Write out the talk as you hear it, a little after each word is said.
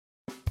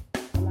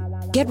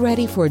Get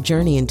ready for a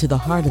journey into the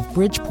heart of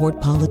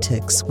Bridgeport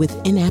politics with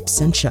In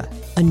Absentia,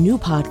 a new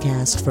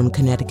podcast from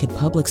Connecticut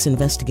Public's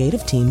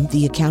investigative team,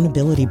 The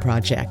Accountability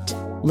Project.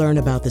 Learn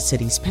about the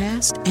city's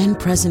past and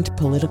present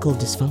political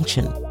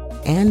dysfunction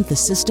and the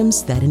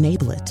systems that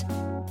enable it.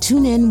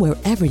 Tune in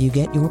wherever you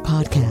get your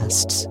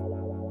podcasts.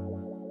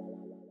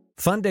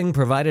 Funding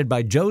provided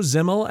by Joe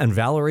Zimmel and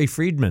Valerie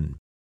Friedman.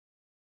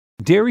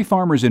 Dairy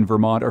farmers in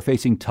Vermont are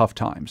facing tough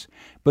times,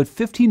 but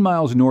 15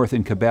 miles north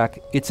in Quebec,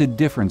 it's a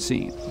different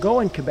scene. Go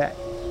in Quebec,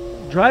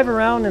 drive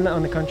around in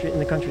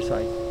the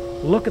countryside,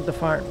 look at the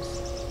farms.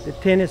 The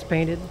tin is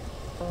painted,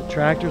 the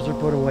tractors are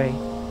put away.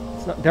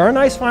 There are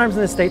nice farms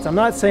in the States. I'm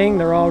not saying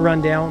they're all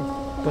run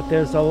down, but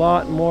there's a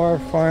lot more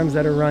farms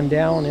that are run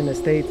down in the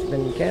States than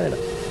in Canada.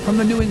 From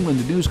the New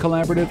England News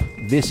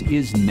Collaborative, this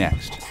is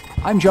Next.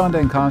 I'm John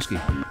Dankowski.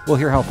 We'll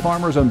hear how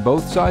farmers on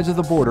both sides of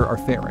the border are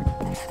faring.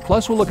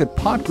 Plus, we'll look at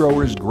pot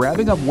growers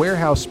grabbing up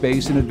warehouse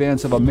space in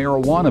advance of a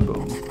marijuana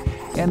boom.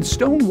 And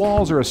stone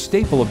walls are a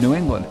staple of New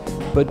England,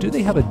 but do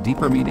they have a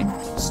deeper meaning?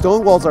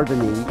 Stone walls are, to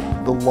me,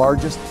 the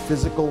largest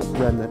physical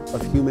remnant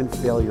of human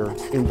failure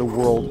in the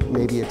world,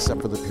 maybe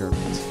except for the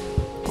pyramids.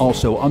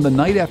 Also, on the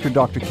night after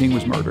Dr. King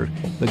was murdered,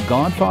 the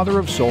godfather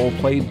of soul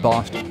played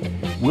Boston.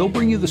 We'll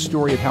bring you the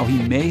story of how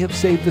he may have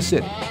saved the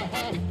city.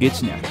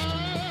 It's next.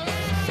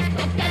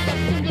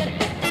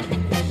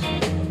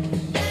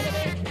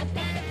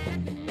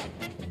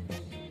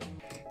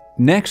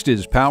 Next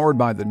is powered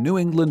by the New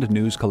England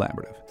News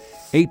Collaborative.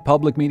 8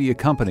 public media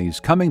companies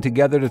coming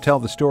together to tell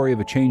the story of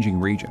a changing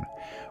region,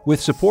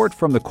 with support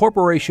from the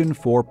Corporation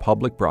for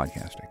Public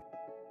Broadcasting.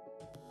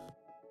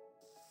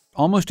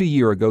 Almost a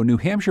year ago, New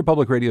Hampshire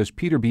Public Radio's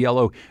Peter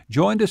Biello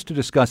joined us to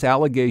discuss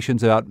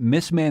allegations about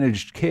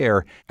mismanaged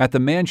care at the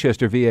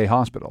Manchester VA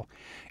Hospital.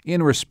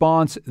 In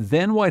response,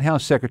 then White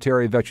House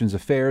Secretary of Veterans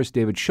Affairs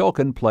David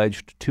Shulkin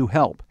pledged to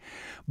help.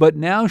 But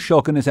now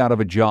Shulkin is out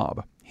of a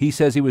job. He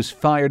says he was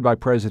fired by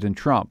President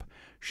Trump.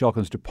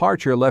 Shulkin's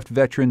departure left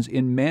veterans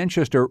in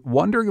Manchester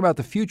wondering about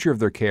the future of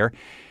their care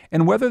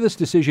and whether this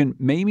decision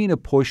may mean a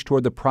push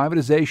toward the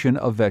privatization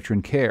of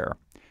veteran care.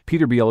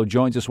 Peter Biello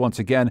joins us once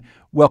again.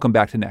 Welcome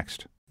back to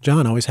Next.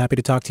 John, always happy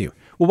to talk to you.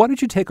 Well, why don't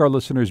you take our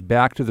listeners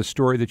back to the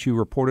story that you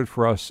reported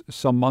for us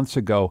some months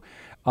ago,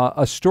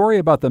 a story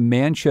about the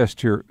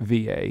Manchester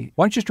VA.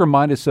 Why don't you just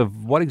remind us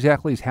of what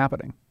exactly is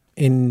happening?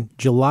 In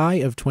July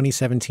of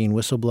 2017,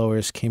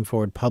 whistleblowers came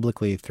forward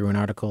publicly through an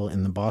article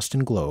in the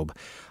Boston Globe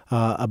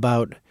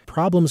about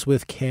problems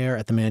with care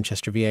at the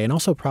Manchester VA and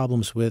also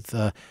problems with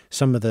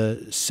some of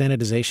the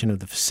sanitization of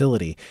the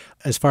facility.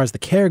 As far as the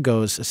care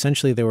goes,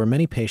 essentially there were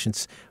many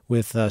patients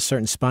with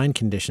certain spine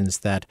conditions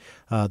that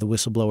the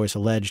whistleblowers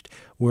alleged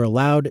were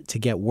allowed to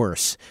get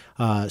worse.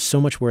 So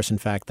much worse, in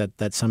fact,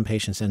 that some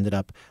patients ended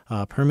up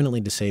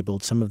permanently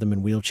disabled, some of them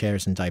in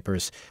wheelchairs and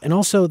diapers. And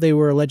also they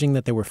were alleging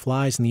that there were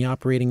flies in the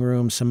operating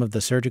room. Some of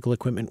the surgical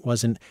equipment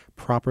wasn't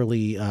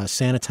properly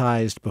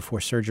sanitized before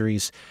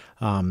surgeries.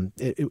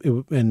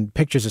 And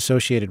pictures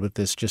associated with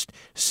this just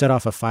set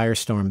off a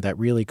firestorm that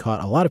really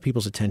caught a lot of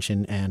people's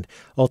attention and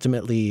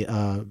ultimately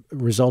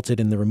resulted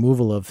in the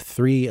removal of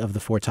 3 of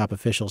the 4 top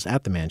officials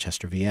at the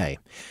Manchester VA.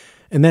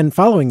 And then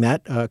following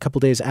that, a couple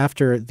days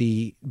after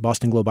the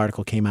Boston Globe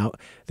article came out,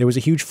 there was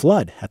a huge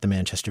flood at the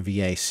Manchester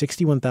VA.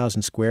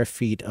 61,000 square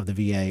feet of the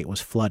VA was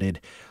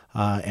flooded.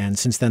 And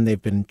since then,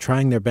 they've been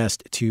trying their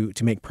best to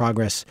make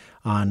progress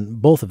on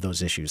both of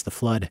those issues, the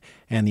flood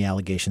and the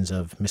allegations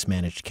of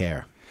mismanaged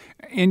care.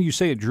 And you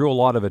say it drew a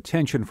lot of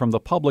attention from the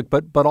public,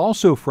 but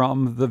also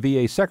from the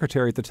VA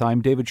secretary at the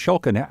time, David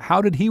Shulkin.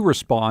 How did he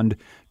respond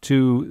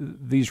to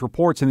these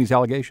reports and these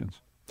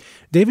allegations?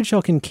 David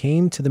Shulkin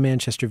came to the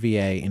Manchester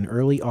VA in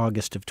early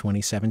August of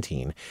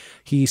 2017.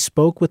 He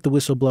spoke with the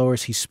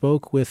whistleblowers. He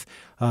spoke with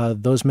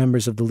those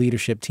members of the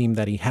leadership team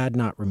that he had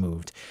not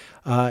removed.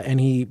 And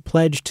he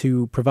pledged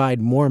to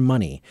provide more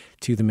money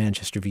to the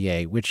Manchester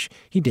VA, which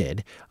he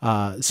did.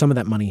 Some of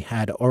that money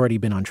had already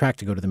been on track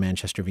to go to the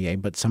Manchester VA,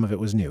 but some of it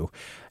was new.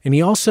 And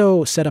he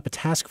also set up a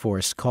task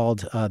force called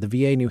the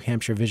VA New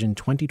Hampshire Vision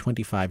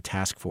 2025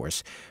 Task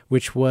Force,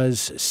 which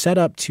was set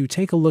up to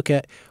take a look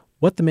at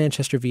what the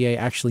Manchester VA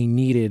actually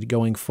needed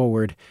going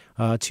forward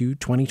to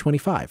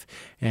 2025.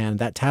 And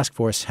that task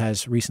force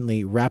has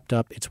recently wrapped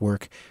up its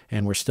work,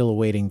 and we're still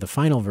awaiting the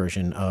final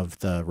version of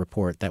the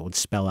report that would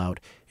spell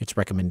out its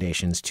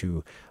recommendations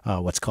to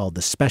what's called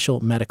the Special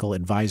Medical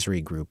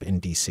Advisory Group in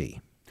D.C.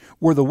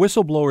 Were the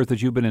whistleblowers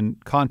that you've been in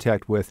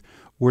contact with,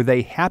 were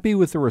they happy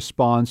with the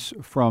response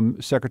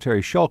from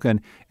Secretary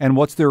Shulkin, and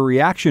what's their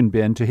reaction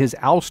been to his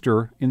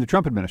ouster in the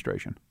Trump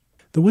administration?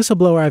 The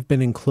whistleblower I've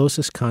been in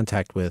closest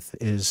contact with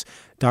is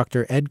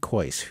Dr. Ed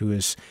Kois, who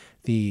is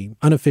the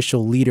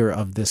unofficial leader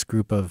of this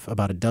group of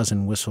about a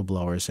dozen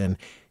whistleblowers. And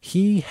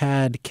he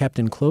had kept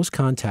in close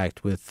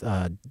contact with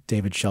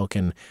David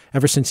Shulkin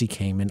ever since he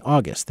came in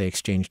August. They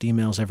exchanged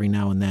emails every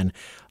now and then.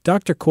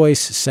 Dr. Kois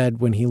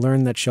said when he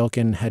learned that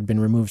Shulkin had been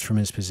removed from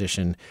his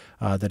position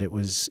that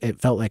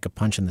it felt like a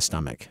punch in the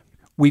stomach.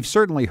 We've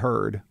certainly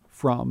heard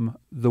from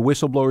the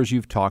whistleblowers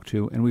you've talked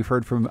to, and we've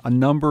heard from a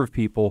number of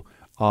people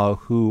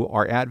who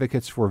are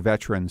advocates for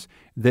veterans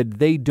that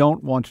they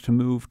don't want to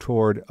move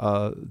toward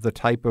the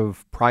type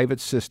of private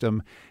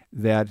system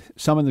that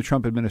some in the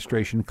Trump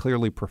administration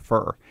clearly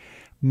prefer.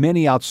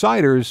 Many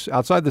outsiders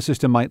outside the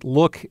system might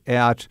look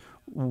at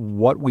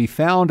what we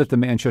found at the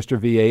Manchester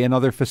VA and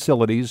other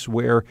facilities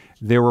where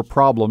there were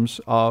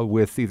problems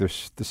with either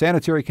the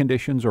sanitary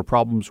conditions or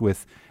problems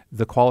with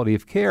the quality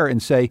of care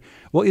and say,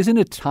 well, isn't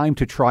it time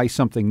to try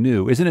something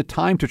new? Isn't it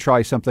time to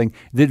try something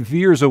that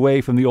veers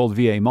away from the old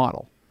VA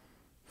model?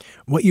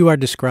 What you are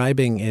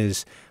describing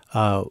is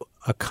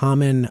a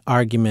common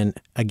argument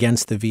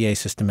against the VA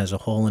system as a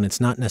whole, and it's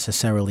not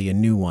necessarily a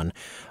new one.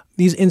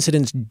 These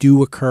incidents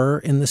do occur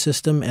in the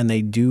system, and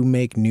they do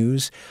make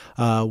news.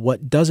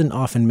 What doesn't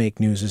often make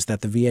news is that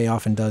the VA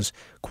often does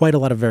quite a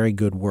lot of very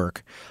good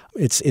work.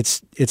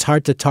 It's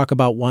hard to talk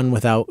about one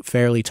without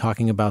fairly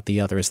talking about the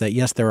other. Is that,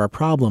 yes, there are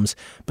problems,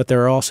 but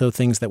there are also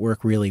things that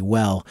work really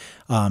well,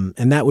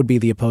 and that would be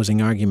the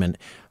opposing argument.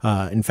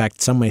 In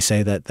fact, some may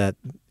say that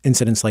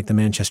incidents like the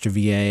Manchester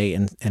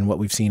VA and what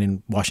we've seen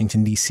in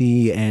Washington,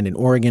 D.C. and in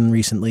Oregon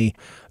recently,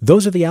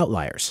 those are the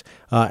outliers.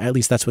 At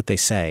least that's what they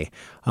say.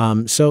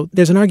 So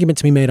there's an argument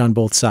to be made on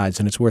both sides,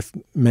 and it's worth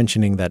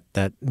mentioning that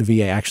the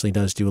VA actually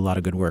does do a lot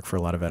of good work for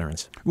a lot of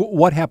veterans.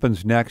 What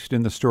happens next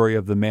in the story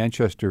of the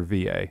Manchester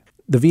VA?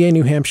 The VA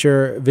New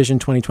Hampshire Vision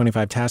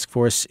 2025 Task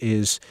Force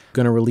is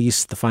going to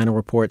release the final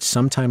report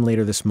sometime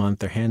later this month.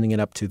 They're handing it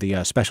up to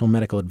the Special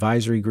Medical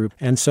Advisory Group,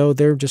 and so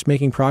they're just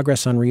making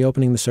progress on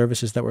reopening the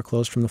services that were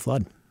closed from the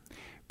flood.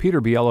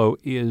 Peter Biello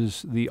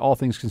is the All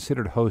Things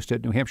Considered host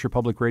at New Hampshire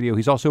Public Radio.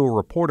 He's also a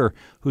reporter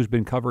who's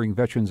been covering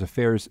Veterans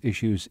Affairs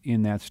issues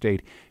in that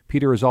state.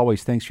 Peter, as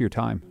always, thanks for your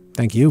time.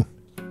 Thank you.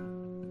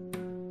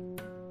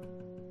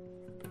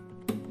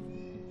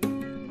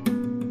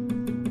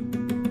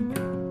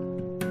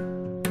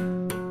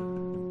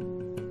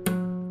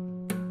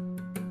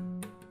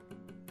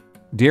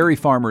 Dairy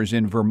farmers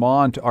in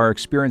Vermont are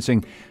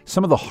experiencing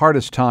some of the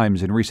hardest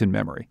times in recent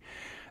memory.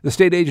 The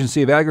State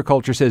Agency of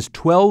Agriculture says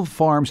 12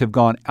 farms have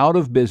gone out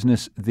of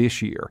business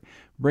this year,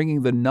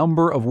 bringing the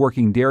number of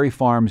working dairy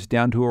farms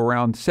down to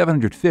around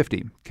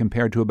 750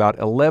 compared to about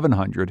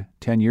 1,100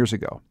 10 years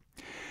ago.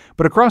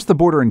 But across the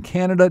border in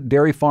Canada,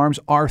 dairy farms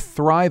are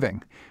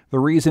thriving. The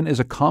reason is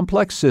a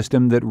complex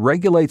system that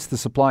regulates the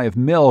supply of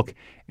milk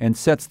and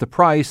sets the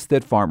price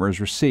that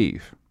farmers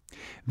receive.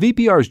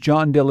 VPR's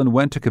John Dillon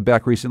went to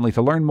Quebec recently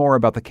to learn more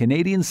about the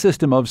Canadian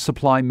system of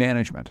supply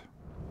management.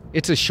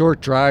 It's a short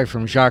drive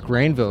from Jacques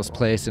Rainville's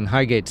place in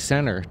Highgate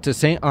Centre to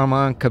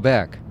Saint-Armand,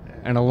 Quebec.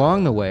 And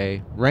along the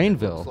way,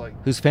 Rainville,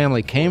 whose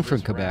family came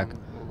from Quebec,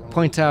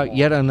 points out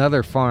yet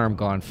another farm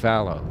gone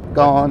fallow.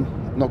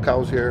 Gone, no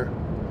cows here.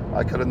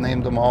 I could have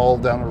named them all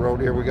down the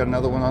road here. We got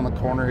another one on the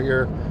corner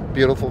here.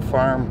 Beautiful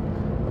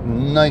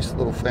farm, nice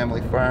little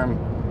family farm,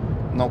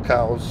 no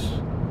cows.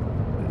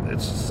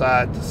 It's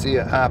sad to see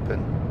it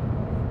happen.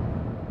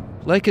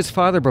 Like his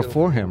father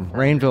before him,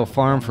 Rainville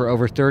farmed for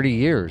over 30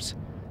 years.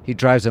 He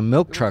drives a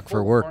milk truck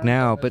for work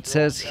now, but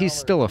says he's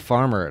still a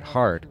farmer at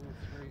heart.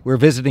 We're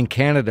visiting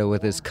Canada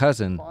with his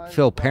cousin,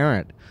 Phil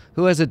Parent,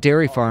 who has a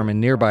dairy farm in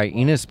nearby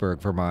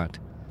Enosburg, Vermont.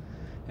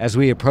 As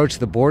we approach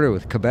the border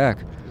with Quebec,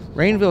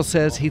 Rainville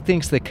says he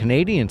thinks the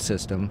Canadian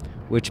system,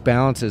 which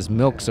balances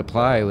milk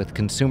supply with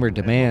consumer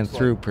demand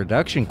through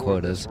production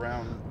quotas,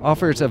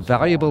 offers a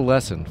valuable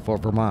lesson for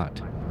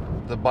Vermont.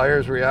 The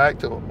buyers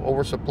react to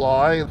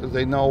oversupply because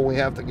they know we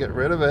have to get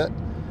rid of it,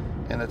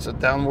 and it's a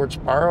downward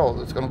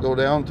spiral. It's going to go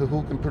down to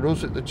who can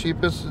produce it the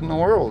cheapest in the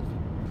world.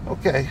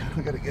 Okay,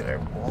 we got to get our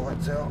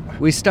wallets out.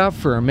 We stop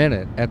for a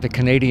minute at the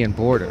Canadian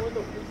border.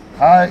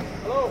 Hi.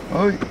 Hello.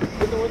 Hi.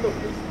 Open the window,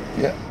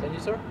 please. Yeah. And you,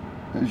 sir?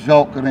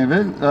 Jacques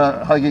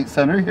Rainville, Highgate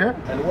Centre here.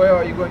 And where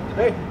are you going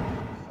today?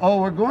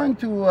 Oh, we're going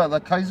to the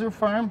Kaiser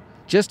farm.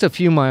 Just a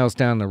few miles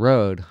down the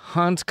road,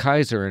 Hans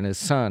Kaiser and his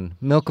son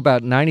milk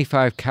about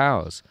 95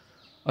 cows.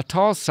 A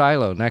tall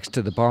silo next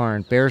to the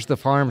barn bears the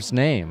farm's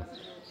name,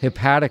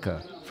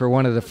 Hepatica, for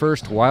one of the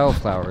first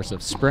wildflowers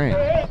of spring.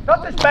 Hey,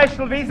 got a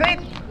special visit?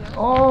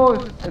 Oh,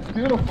 it's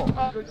beautiful.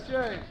 Good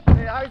shave.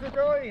 Hey, how's it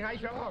going? Hi,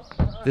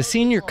 Jacques. The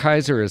senior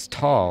Kaiser is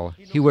tall.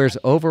 He wears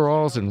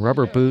overalls and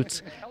rubber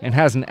boots and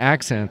has an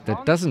accent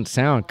that doesn't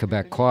sound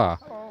Quebecois.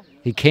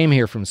 He came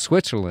here from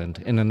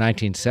Switzerland in the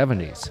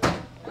 1970s.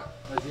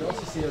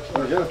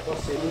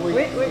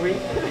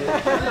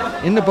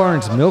 In the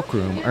barn's milk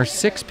room are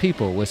 6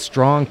 people with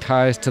strong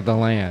ties to the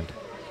land.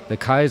 The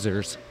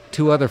Kaisers,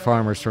 2 other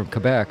farmers from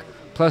Quebec,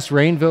 plus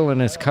Rainville and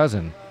his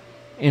cousin.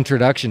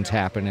 Introductions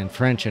happen in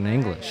French and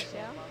English.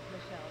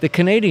 The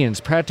Canadians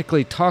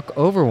practically talk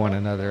over one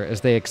another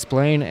as they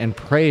explain and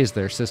praise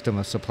their system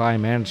of supply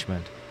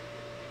management.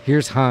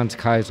 Here's Hans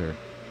Kaiser.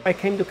 I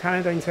came to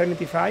Canada in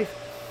 1975.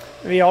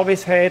 We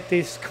always had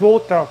this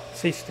quota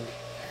system.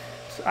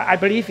 So I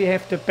believe we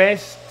have the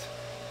best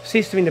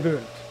system in the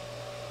world.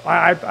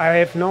 I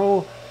have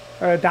no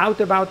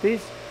doubt about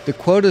this. The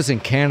quotas in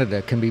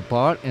Canada can be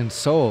bought and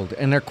sold,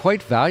 and they're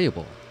quite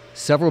valuable,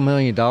 several $1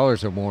 million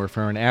or more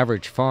for an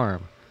average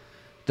farm.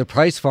 The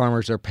price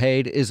farmers are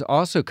paid is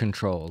also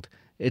controlled.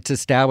 It's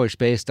established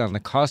based on the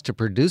cost of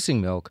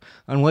producing milk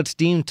on what's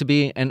deemed to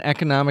be an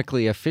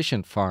economically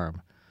efficient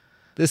farm.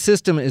 The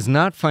system is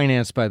not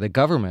financed by the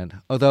government,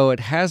 although it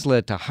has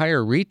led to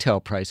higher retail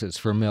prices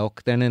for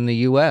milk than in the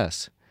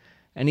U.S.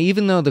 And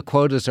even though the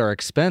quotas are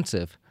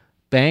expensive,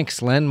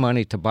 banks lend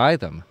money to buy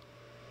them.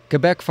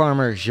 Quebec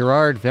farmer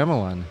Gerard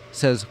Vermelin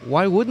says,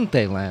 why wouldn't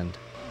they lend?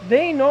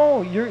 They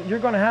know you're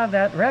going to have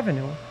that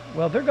revenue.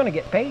 Well, they're going to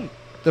get paid.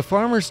 The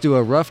farmers do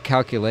a rough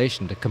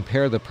calculation to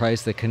compare the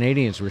price that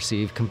Canadians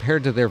receive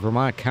compared to their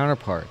Vermont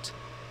counterparts.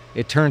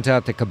 It turns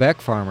out that Quebec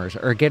farmers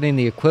are getting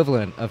the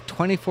equivalent of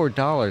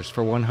 $24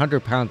 for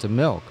 100 pounds of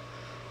milk,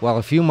 while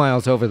a few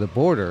miles over the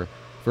border,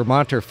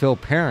 Vermonter Phil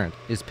Parent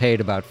is paid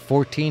about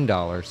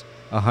 $14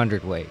 a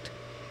hundredweight.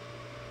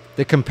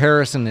 The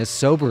comparison is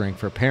sobering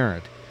for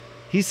Parent.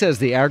 He says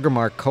the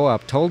Agrimark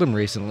Co-op told him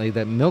recently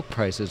that milk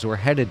prices were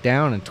headed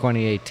down in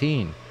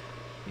 2018.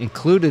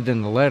 Included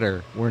in the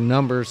letter were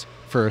numbers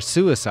for a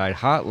suicide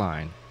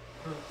hotline.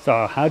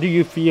 So how do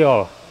you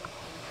feel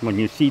when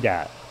you see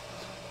that?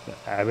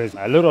 I was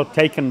a little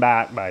taken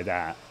back by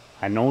that.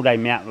 I know they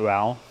meant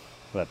well,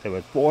 but there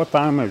was 4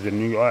 farmers in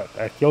New York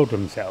that killed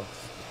themselves.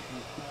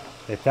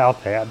 They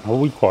felt they had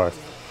no recourse.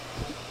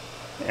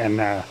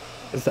 And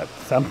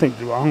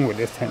something's wrong with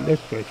this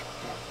industry.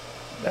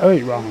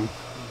 Very wrong.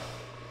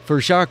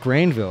 For Jacques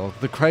Rainville,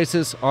 the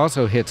crisis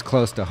also hits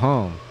close to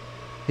home.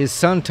 His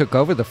son took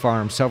over the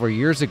farm several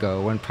years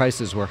ago when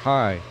prices were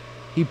high.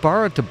 He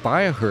borrowed to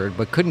buy a herd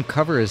but couldn't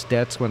cover his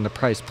debts when the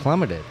price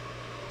plummeted.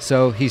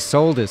 So he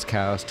sold his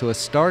cows to a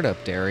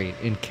startup dairy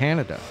in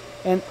Canada.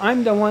 And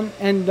I'm the one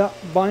ended up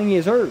buying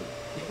his herd.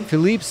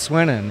 Philippe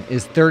Swenin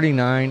is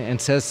 39 and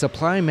says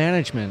supply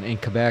management in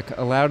Quebec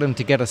allowed him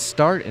to get a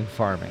start in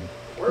farming.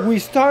 We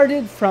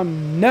started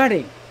from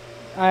nothing.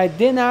 I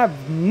didn't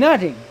have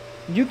nothing.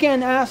 You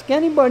can ask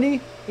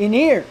anybody in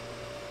here.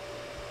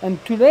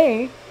 And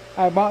today,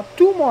 I bought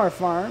 2 more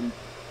farms,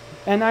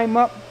 and I'm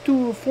up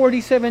to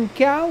 47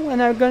 cow,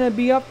 and I'm going to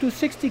be up to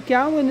 60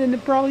 cow in the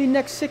probably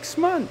next 6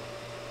 months.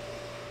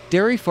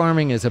 Dairy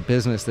farming is a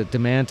business that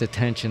demands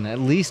attention at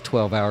least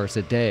 12 hours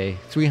a day,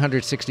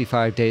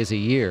 365 days a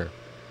year.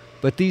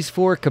 But these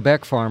 4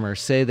 Quebec farmers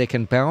say they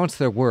can balance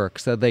their work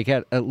so they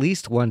get at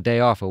least 1 day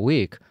off a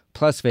week,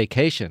 plus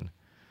vacation.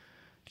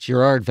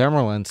 Gerard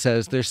Vermelin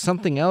says there's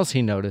something else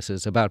he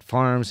notices about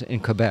farms in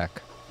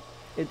Quebec.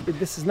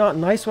 This is not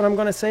nice what I'm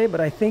going to say,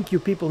 but I think you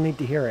people need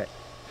to hear it.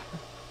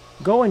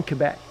 Go in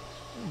Quebec.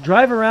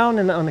 Drive around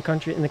in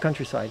the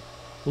countryside.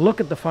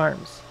 Look at the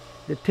farms.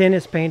 The tin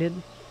is painted.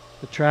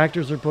 The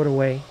tractors are put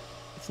away.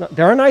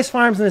 There are nice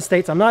farms in the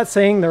States. I'm not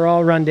saying they're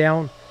all run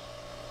down,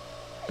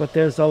 but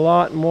there's a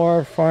lot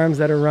more farms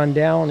that are run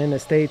down in the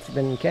States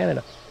than in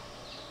Canada.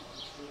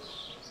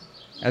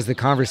 As the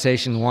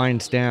conversation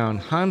winds down,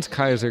 Hans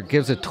Kaiser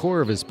gives a tour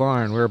of his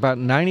barn where about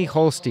 90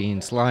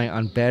 Holsteins lie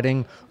on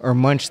bedding or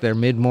munch their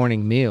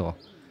mid-morning meal.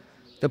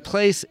 The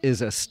place is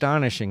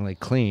astonishingly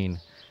clean,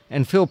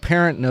 and Phil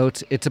Parent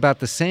notes it's about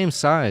the same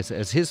size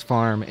as his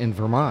farm in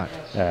Vermont.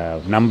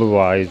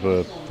 Number-wise,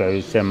 we're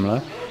very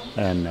similar,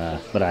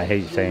 but I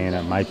hate saying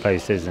that my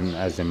place isn't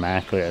as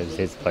immaculate as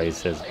his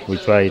place is. We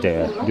try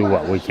to do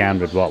what we can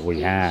with what we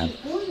have,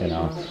 you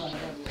know.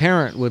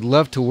 Parent would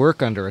love to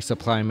work under a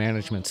supply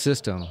management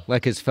system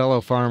like his fellow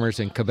farmers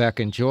in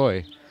Quebec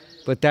enjoy,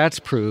 but that's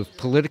proved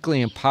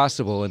politically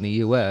impossible in the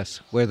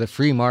U.S., where the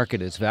free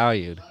market is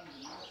valued.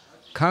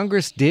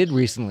 Congress did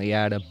recently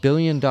add $1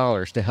 billion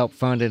to help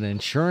fund an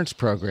insurance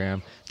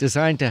program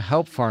designed to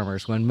help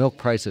farmers when milk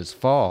prices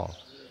fall.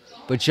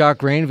 But Jacques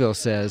Rainville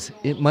says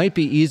it might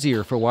be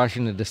easier for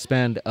Washington to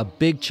spend a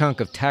big chunk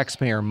of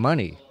taxpayer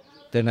money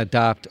than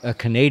adopt a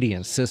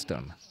Canadian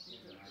system.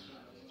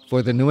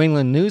 For the New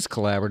England News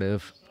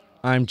Collaborative,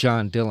 I'm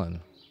John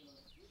Dillon.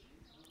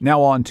 Now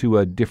on to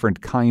a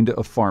different kind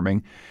of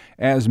farming.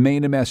 As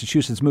Maine and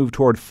Massachusetts move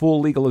toward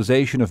full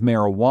legalization of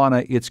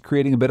marijuana, it's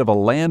creating a bit of a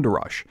land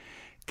rush.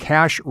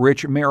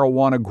 Cash-rich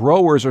marijuana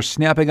growers are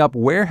snapping up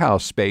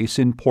warehouse space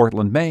in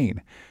Portland,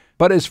 Maine.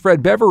 But as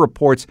Fred Bever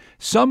reports,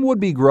 some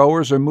would-be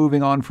growers are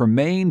moving on from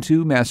Maine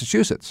to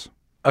Massachusetts.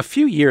 A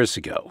few years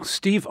ago,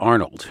 Steve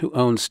Arnold, who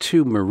owns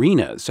 2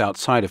 marinas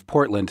outside of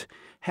Portland,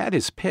 had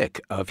his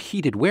pick of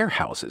heated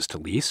warehouses to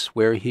lease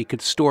where he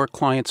could store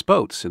clients'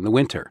 boats in the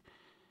winter.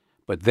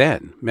 But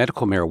then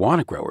medical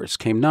marijuana growers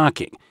came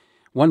knocking.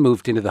 One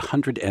moved into the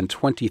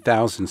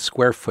 120,000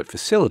 square foot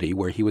facility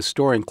where he was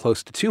storing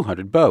close to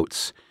 200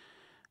 boats.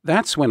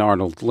 That's when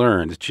Arnold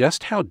learned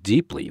just how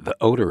deeply the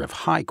odor of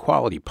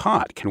high-quality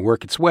pot can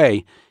work its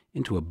way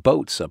into a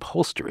boat's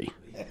upholstery.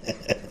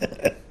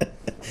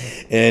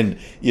 And,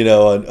 you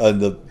know, on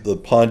the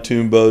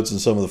pontoon boats and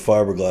some of the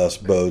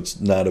fiberglass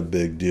boats, not a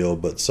big deal,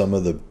 but some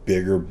of the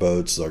bigger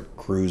boats, like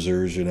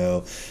cruisers,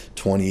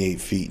 28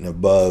 feet and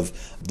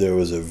above, there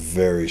was a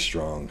very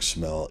strong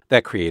smell.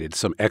 That created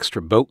some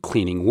extra boat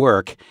cleaning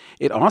work.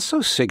 It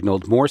also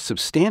signaled more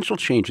substantial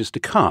changes to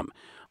come.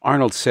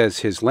 Arnold says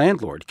his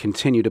landlord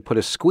continued to put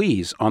a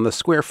squeeze on the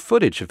square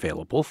footage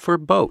available for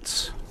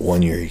boats.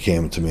 One year he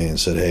came to me and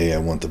said, hey, I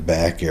want the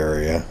back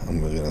area.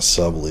 I'm going to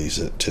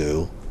sublease it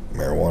to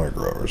marijuana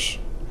growers.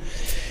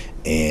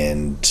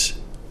 And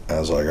I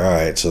was like, all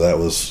right, so that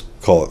was,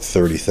 call it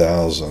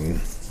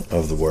 30,000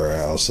 of the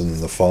warehouse. And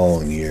then the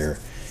following year,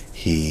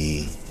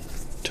 he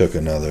took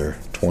another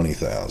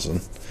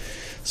 20,000.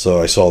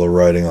 So I saw the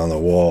writing on the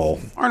wall.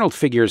 Arnold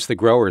figures the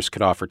growers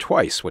could offer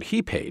twice what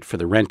he paid for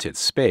the rented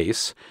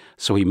space,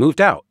 so he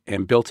moved out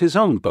and built his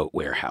own boat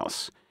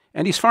warehouse.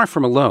 And he's far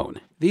from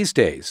alone. These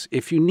days,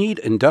 if you need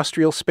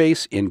industrial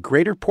space in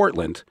Greater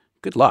Portland,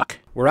 good luck.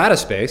 We're out of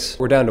space.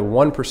 We're down to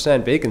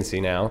 1% vacancy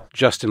now.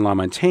 Justin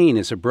LaMontagne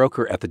is a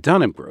broker at the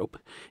Dunham Group.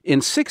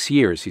 In 6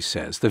 years, he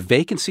says, the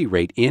vacancy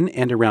rate in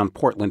and around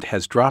Portland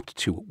has dropped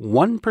to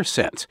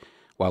 1%.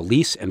 While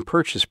lease and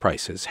purchase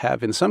prices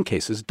have, in some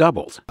cases,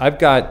 doubled. I've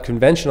got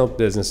conventional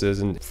businesses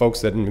and folks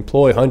that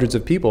employ hundreds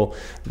of people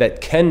that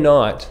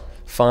cannot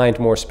find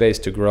more space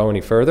to grow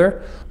any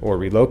further or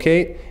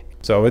relocate.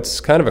 So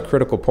it's kind of a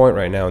critical point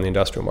right now in the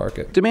industrial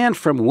market. Demand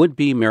from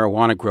would-be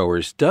marijuana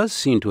growers does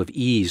seem to have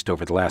eased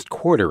over the last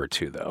quarter or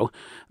two, though.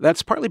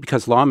 That's partly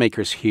because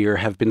lawmakers here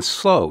have been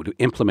slow to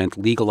implement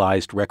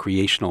legalized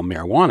recreational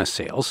marijuana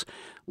sales.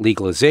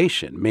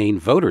 Legalization, Maine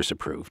voters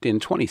approved in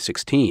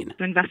 2016.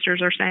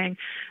 Investors are saying,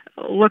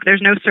 look,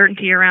 there's no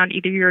certainty around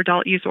either your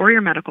adult use or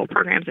your medical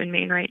programs in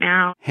Maine right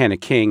now. Hannah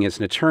King is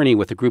an attorney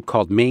with a group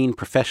called Maine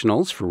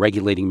Professionals for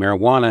Regulating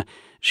Marijuana.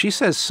 She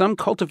says some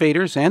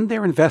cultivators and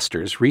their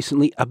investors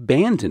recently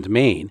abandoned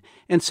Maine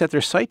and set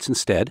their sights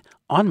instead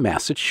on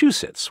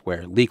Massachusetts,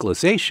 where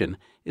legalization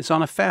is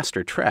on a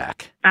faster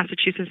track.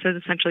 Massachusetts has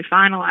essentially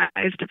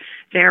finalized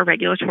their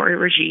regulatory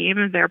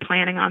regime. They're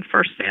planning on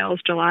first sales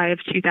July of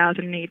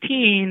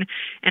 2018.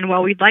 And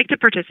while we'd like to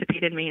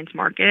participate in Maine's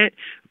market,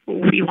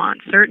 we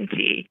want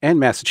certainty. And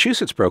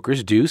Massachusetts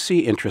brokers do see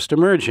interest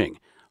emerging.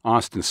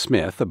 Austin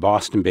Smith, a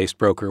Boston-based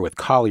broker with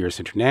Colliers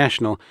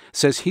International,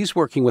 says he's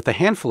working with a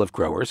handful of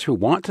growers who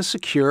want to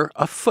secure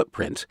a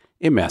footprint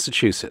in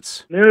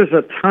Massachusetts. There's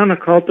a ton of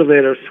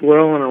cultivators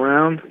swirling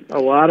around. A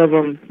lot of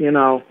them,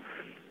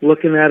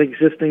 looking at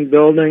existing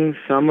buildings,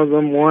 some of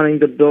them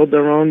wanting to build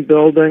their own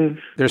buildings.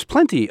 There's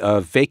plenty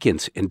of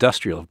vacant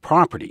industrial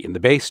property in the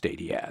Bay State,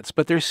 he adds,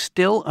 but there's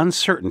still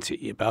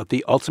uncertainty about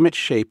the ultimate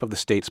shape of the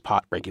state's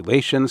pot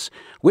regulations,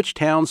 which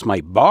towns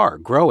might bar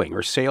growing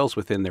or sales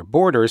within their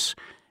borders,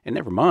 and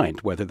never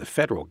mind whether the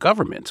federal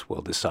government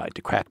will decide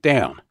to crack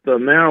down. The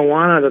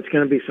marijuana that's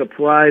going to be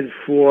supplied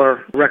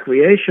for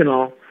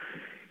recreational,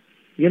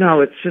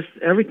 it's just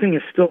everything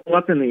is still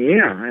up in the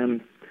air.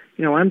 And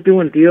I'm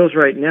doing deals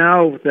right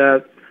now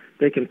that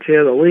they can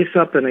tear the lease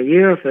up in a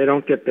year if they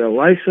don't get their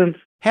license.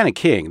 Hannah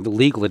King, the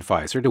legal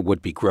advisor to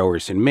would-be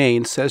growers in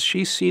Maine, says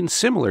she's seen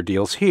similar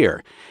deals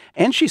here.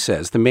 And she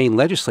says the Maine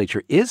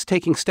legislature is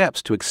taking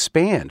steps to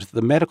expand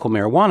the medical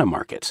marijuana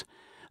market.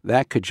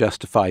 That could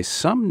justify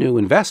some new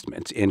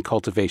investment in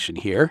cultivation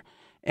here.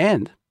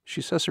 And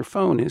she says her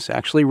phone is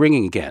actually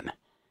ringing again.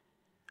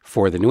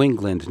 For the New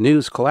England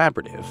News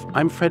Collaborative,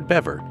 I'm Fred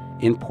Bever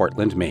in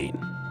Portland, Maine.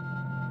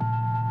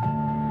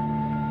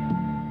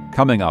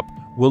 Coming up,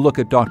 we'll look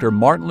at Dr.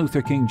 Martin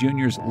Luther King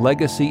Jr.'s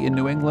legacy in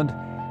New England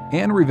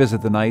and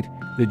revisit the night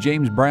that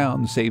James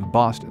Brown saved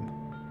Boston.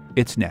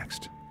 It's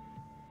next.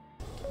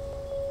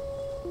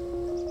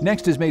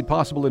 Next is made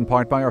possible in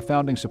part by our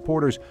founding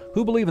supporters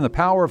who believe in the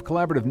power of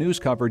collaborative news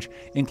coverage,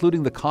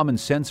 including the Common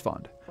Sense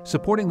Fund,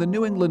 supporting the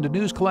New England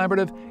News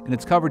Collaborative in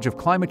its coverage of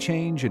climate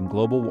change and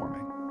global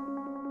warming.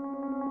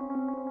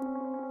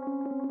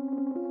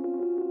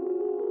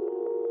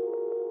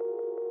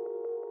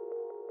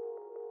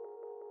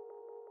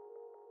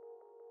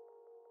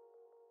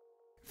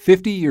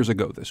 "50 years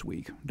ago this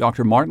week,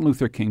 Dr. Martin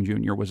Luther King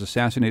Jr. was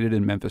assassinated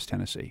in Memphis,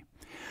 Tennessee.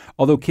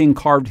 Although King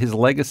carved his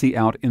legacy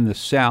out in the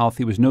South,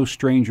 he was no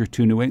stranger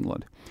to New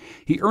England.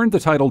 He earned the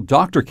title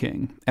Dr.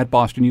 King at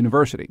Boston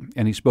University,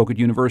 and he spoke at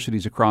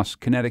universities across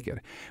Connecticut.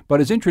 But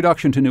his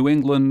introduction to New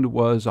England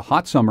was a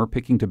hot summer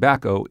picking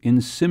tobacco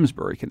in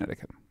Simsbury,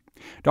 Connecticut.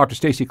 Dr.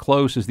 Stacy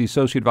Close is the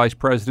Associate Vice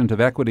President of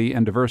Equity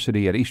and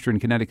Diversity at Eastern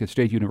Connecticut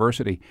State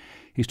University.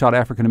 He's taught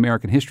African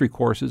American history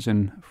courses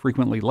and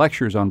frequently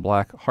lectures on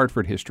Black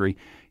Hartford history.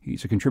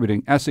 He's a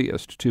contributing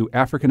essayist to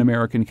African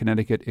American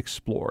Connecticut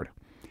Explored.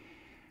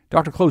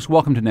 Dr. Close,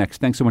 welcome to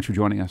Next. Thanks so much for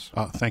joining us.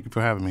 Thank you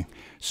for having me.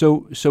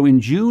 So in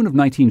June of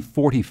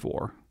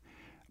 1944,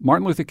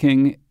 Martin Luther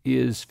King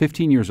is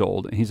 15 years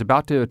old, and he's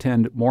about to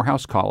attend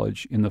Morehouse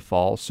College in the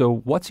fall. So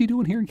what's he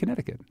doing here in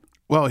Connecticut?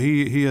 Well,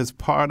 he is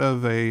part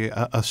of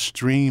a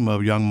stream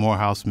of young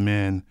Morehouse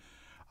men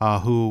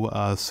who,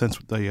 since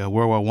the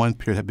World War I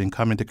period, had been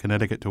coming to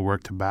Connecticut to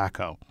work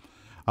tobacco.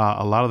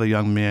 A lot of the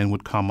young men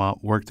would come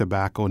up, work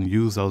tobacco, and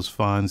use those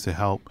funds to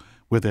help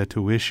with their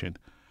tuition.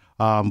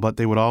 But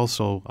they would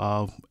also,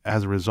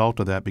 as a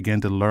result of that,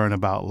 begin to learn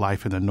about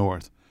life in the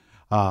North,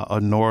 a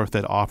North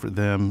that offered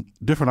them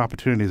different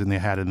opportunities than they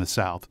had in the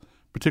South,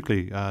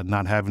 particularly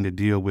not having to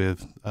deal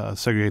with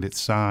segregated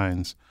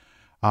signs.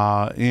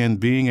 And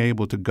being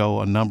able to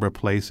go a number of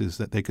places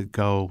that they could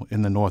go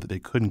in the North that they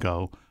couldn't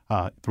go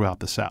throughout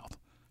the South.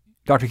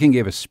 Dr. King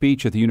gave a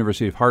speech at the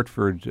University of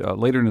Hartford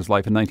later in his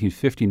life in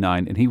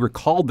 1959, and he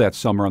recalled that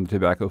summer on the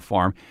tobacco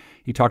farm.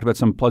 he talked about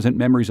some pleasant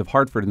memories of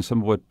Hartford and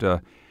some of what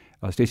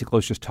Stacy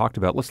Close just talked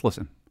about. Let's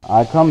listen.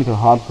 I come to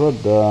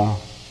Hartford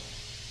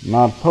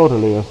not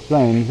totally a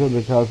stranger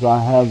because I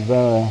have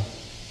very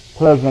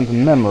pleasant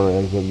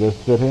memories of this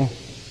city.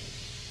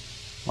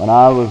 When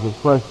I was a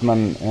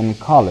freshman in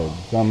college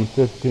some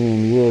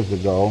 15 years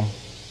ago,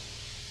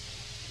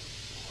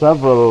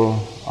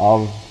 several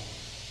of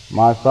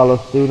my fellow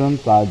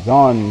students, I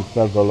joined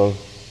several of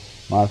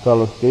my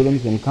fellow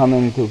students in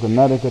coming to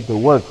Connecticut to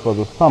work for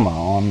the summer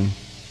on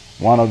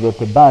one of the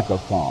tobacco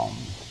farms.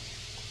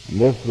 And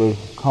this was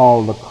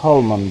called the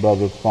Coleman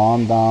Brothers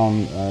Farm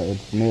down,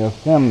 it's near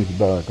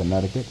Simsbury,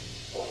 Connecticut.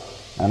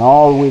 And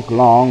all week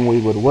long we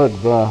would work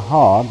very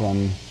hard,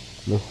 and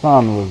the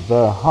sun was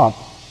very hot,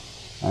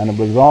 and it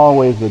was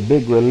always a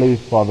big relief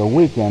for the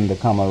weekend to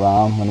come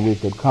around when we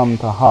could come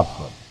to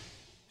Hartford.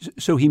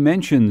 So he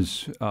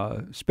mentions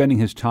spending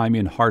his time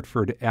in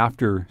Hartford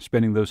after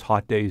spending those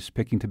hot days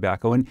picking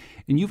tobacco. And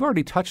you've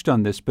already touched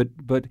on this, but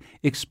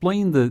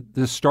explain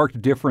the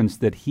stark difference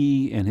that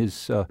he and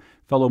his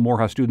fellow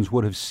Morehouse students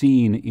would have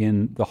seen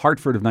in the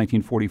Hartford of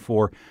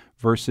 1944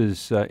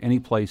 versus any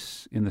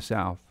place in the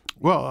South.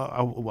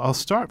 Well, I'll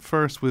start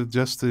first with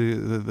just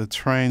the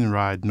train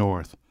ride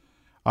north.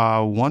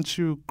 Once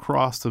you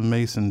cross the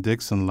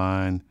Mason-Dixon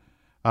line,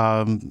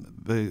 the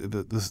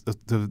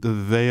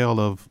veil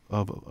of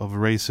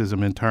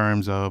racism in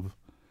terms of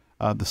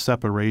the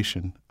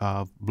separation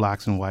of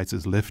blacks and whites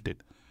is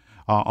lifted.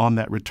 On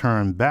that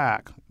return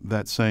back,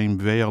 that same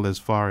veil as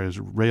far as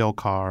rail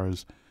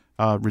cars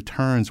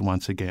returns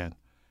once again.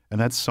 And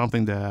that's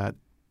something that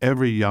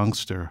every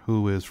youngster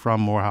who is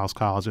from Morehouse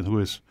College and who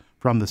is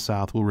from the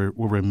South will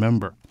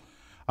remember.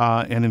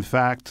 And in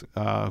fact,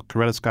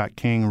 Coretta Scott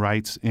King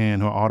writes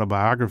in her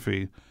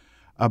autobiography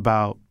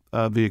about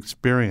the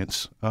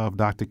experience of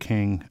Dr.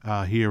 King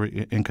here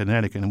in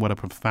Connecticut and what a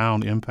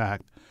profound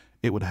impact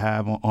it would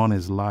have on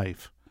his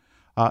life.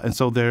 And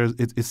so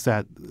it's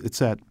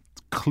that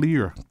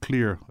clear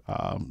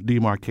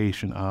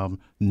demarcation of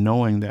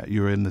knowing that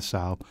you're in the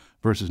South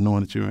versus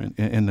knowing that you're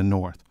in the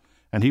North.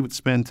 And he would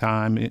spend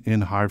time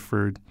in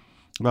Hartford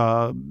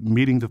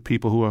meeting the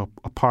people who are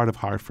a part of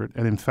Hartford.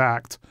 And in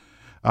fact,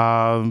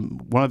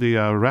 one of the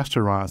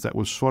restaurants that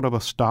was sort of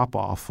a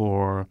stop-off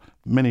for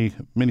many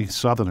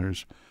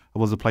Southerners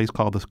was a place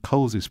called the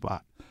Cozy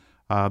Spot.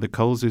 The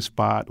Cozy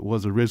Spot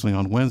was originally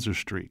on Windsor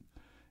Street.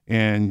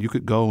 And you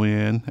could go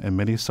in, and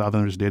many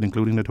Southerners did,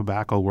 including the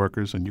tobacco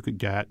workers, and you could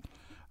get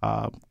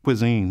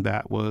cuisine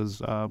that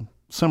was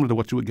similar to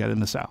what you would get in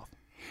the South.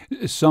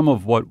 Some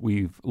of what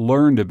we've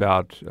learned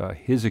about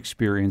his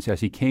experience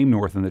as he came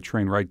north on the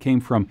train ride came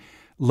from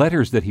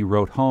letters that he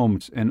wrote home.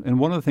 And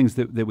one of the things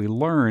that we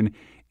learn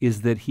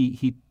is that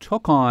he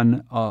took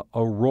on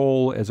a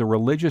role as a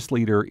religious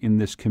leader in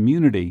this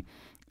community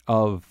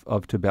of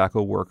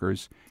tobacco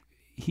workers.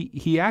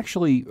 He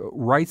actually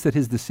writes that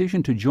his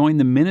decision to join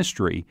the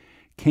ministry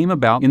came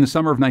about in the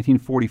summer of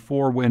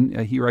 1944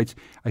 when he writes,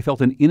 "I felt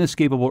an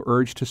inescapable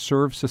urge to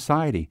serve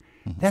society."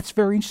 Mm-hmm. That's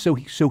very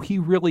interesting. So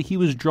he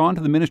was drawn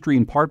to the ministry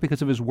in part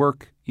because of his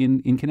work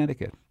in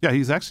Connecticut. Yeah,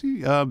 he's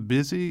actually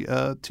busy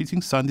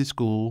teaching Sunday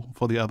school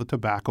for the other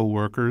tobacco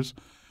workers,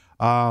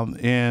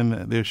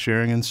 and they're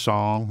sharing in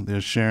song,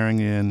 they're sharing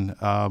in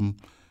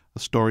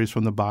stories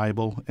from the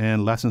Bible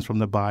and lessons from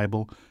the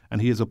Bible,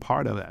 and he is a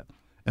part of that.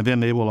 And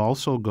then they will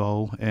also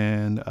go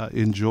and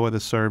enjoy the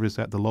service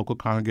at the local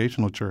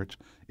Congregational Church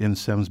in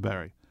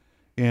Simsbury.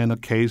 And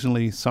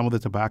occasionally, some of the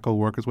tobacco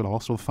workers would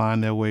also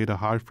find their way to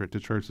Hartford, to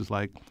churches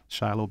like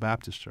Shiloh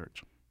Baptist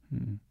Church.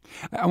 Hmm.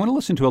 I want to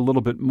listen to a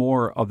little bit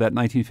more of that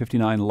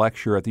 1959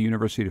 lecture at the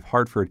University of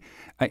Hartford.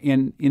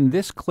 And in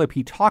this clip,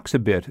 he talks a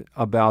bit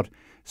about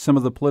some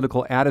of the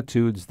political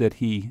attitudes that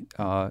he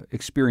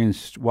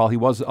experienced while he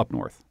was up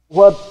north.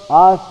 What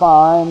I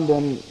find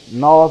in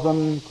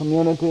northern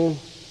communities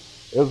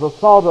is a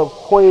sort of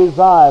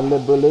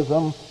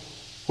quasi-liberalism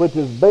which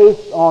is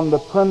based on the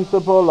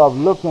principle of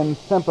looking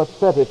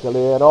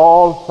sympathetically at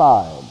all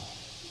sides.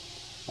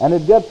 And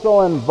it gets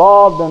so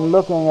involved in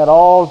looking at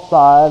all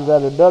sides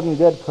that it doesn't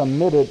get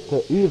committed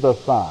to either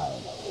side.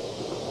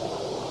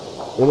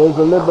 It is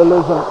a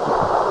liberalism.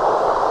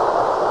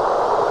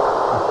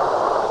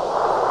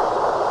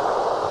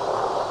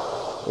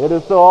 It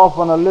is so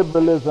often a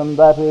liberalism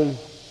that is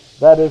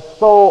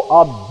so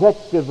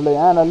objectively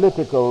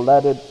analytical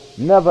that it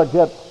never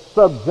gets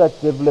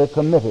subjectively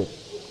committed.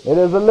 It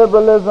is a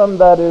liberalism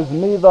that is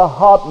neither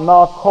hot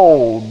nor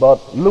cold,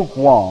 but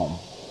lukewarm.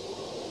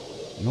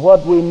 And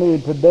what we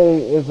need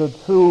today is a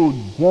true,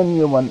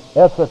 genuine,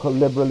 ethical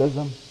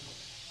liberalism.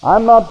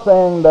 I'm not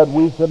saying that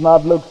we should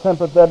not look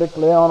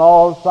sympathetically on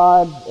all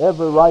sides.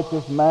 Every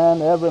righteous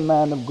man, every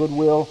man of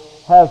goodwill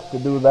has to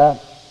do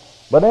that.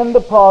 But in the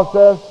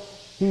process,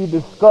 he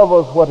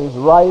discovers what is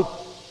right,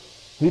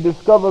 he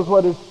discovers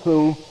what is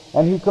true,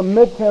 and he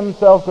commits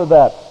himself to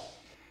that.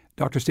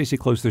 Dr. Stacy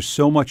Close, there's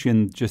so much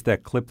in just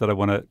that clip that I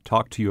want to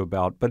talk to you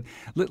about, but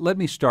let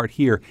me start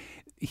here.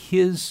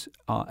 His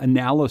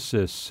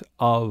analysis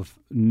of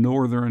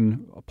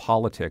northern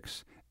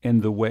politics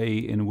and the way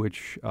in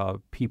which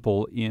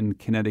people in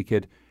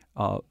Connecticut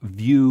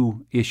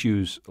view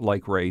issues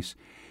like race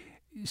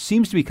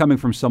seems to be coming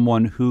from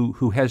someone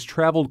who has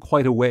traveled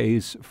quite a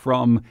ways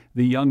from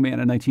the young man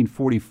in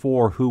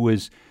 1944 who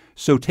was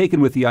so taken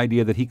with the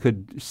idea that he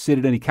could sit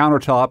at any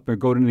countertop or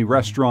go to any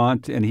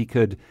restaurant and he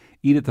could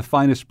eat at the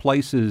finest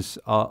places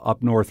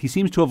up north. He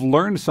seems to have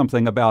learned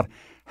something about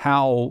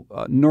how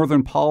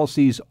northern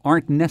policies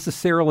aren't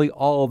necessarily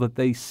all that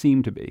they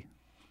seem to be.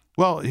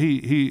 Well,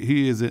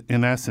 he is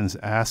in essence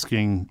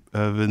asking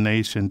the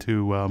nation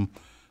to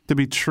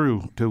be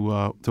true to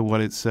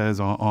what it says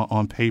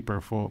on paper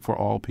for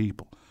all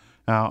people.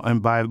 Now,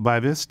 and by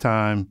this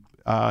time,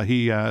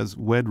 he has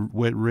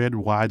read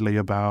widely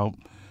about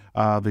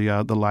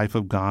the life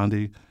of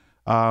Gandhi,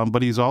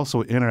 but he's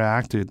also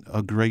interacted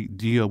a great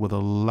deal with a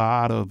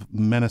lot of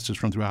ministers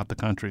from throughout the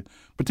country,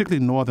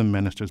 particularly northern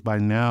ministers. By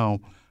now,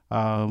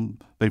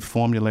 they've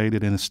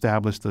formulated and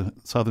established the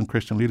Southern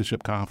Christian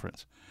Leadership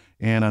Conference.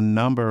 And a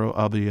number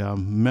of the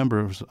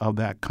members of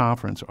that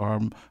conference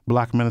are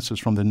black ministers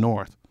from the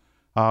North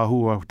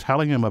who are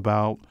telling him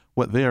about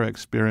what they're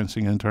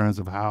experiencing in terms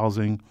of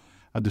housing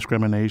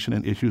discrimination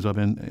and issues of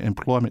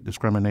employment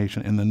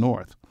discrimination in the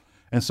North.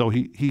 And so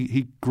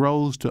he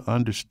grows to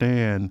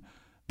understand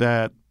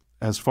that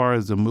as far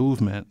as the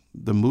movement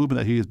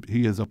that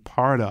he is a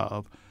part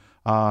of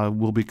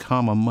will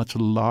become a much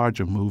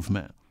larger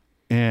movement.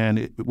 And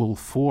it will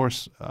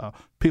force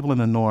people in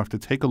the North to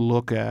take a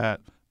look at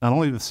not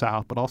only the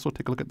South, but also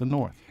take a look at the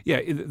North.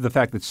 Yeah, the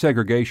fact that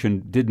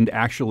segregation didn't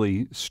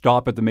actually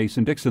stop at the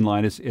Mason-Dixon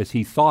line as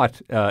he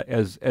thought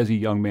as a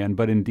young man,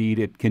 but indeed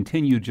it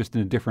continued just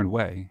in a different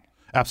way.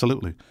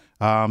 Absolutely.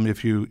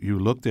 If you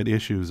looked at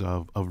issues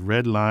of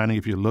redlining,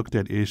 if you looked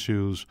at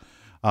issues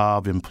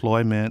of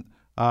employment,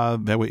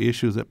 there were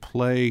issues that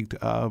plagued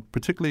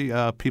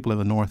particularly people in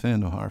the North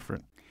End of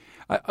Hartford.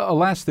 A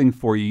last thing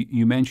for you,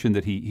 you mentioned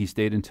that he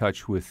stayed in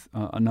touch with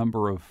a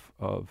number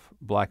of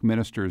black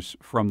ministers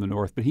from the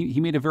North, but he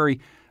made a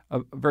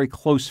very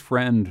close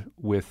friend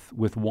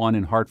with one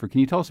in Hartford. Can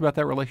you tell us about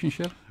that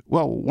relationship?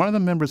 Well, one of the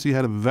members he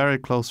had a very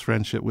close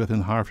friendship with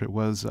in Hartford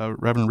was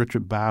Reverend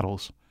Richard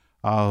Battles,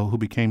 who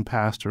became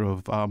pastor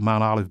of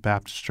Mount Olive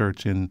Baptist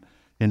Church in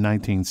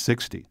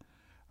 1960.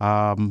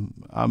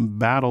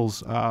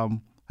 Battles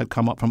had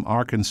come up from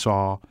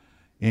Arkansas,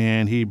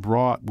 and he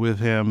brought with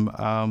him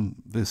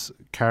this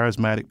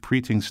charismatic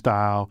preaching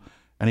style,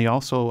 and he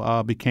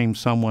also became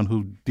someone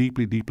who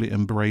deeply, deeply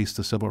embraced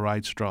the civil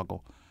rights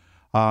struggle.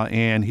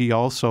 And he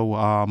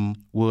also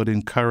would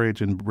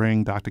encourage and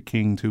bring Dr.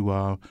 King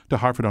to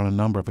Hartford on a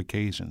number of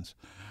occasions.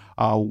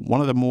 One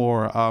of the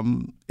more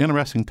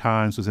interesting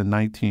times was in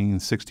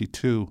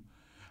 1962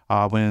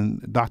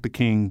 when Dr.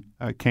 King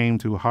came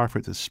to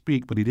Hartford to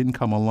speak, but he didn't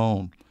come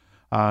alone.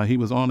 He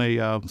was on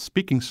a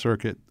speaking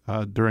circuit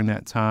during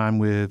that time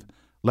with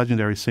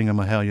legendary singer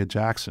Mahalia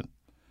Jackson.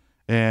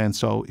 And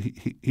so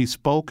he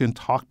spoke and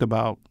talked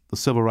about the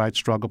civil rights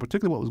struggle,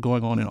 particularly what was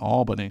going on in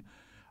Albany.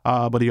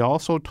 But he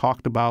also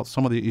talked about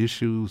some of the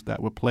issues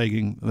that were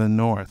plaguing the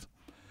North.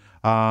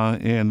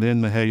 And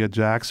then Mahalia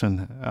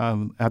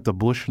Jackson, at the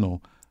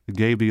Bushnell,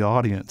 gave the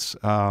audience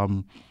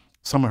some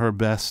of her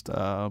best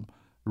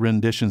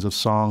renditions of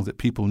songs that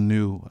people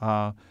knew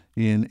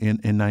in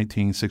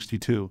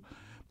 1962.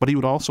 But he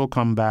would also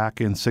come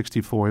back in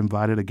 64,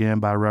 invited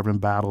again by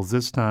Reverend Battles,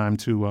 this time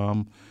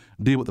to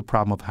deal with the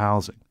problem of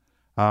housing.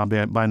 By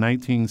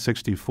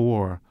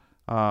 1964,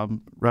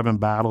 Reverend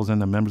Battles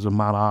and the members of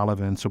Mount Olive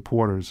and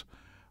supporters,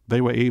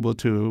 they were able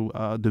to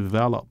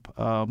develop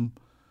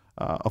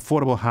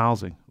affordable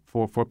housing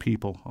for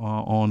people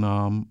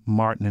on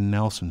Martin and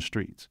Nelson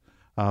Streets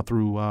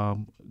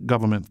through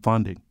government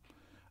funding.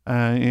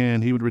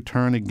 And he would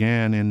return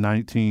again in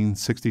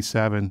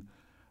 1967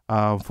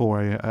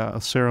 for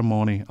a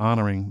ceremony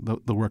honoring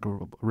the work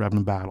of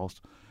Reverend Battles.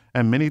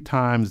 And many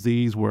times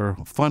these were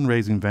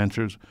fundraising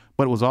ventures,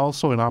 but it was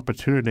also an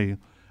opportunity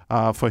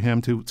for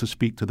him to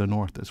speak to the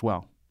North as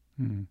well.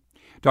 Mm-hmm.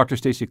 Dr.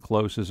 Stacy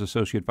Close is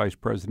Associate Vice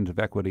President of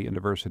Equity and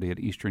Diversity at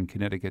Eastern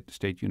Connecticut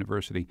State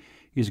University.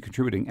 He's a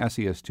contributing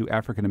essayist to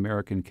African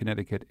American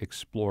Connecticut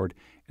Explored,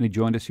 and he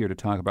joined us here to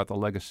talk about the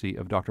legacy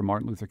of Dr.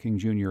 Martin Luther King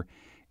Jr.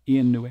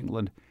 in New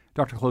England.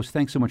 Dr. Close,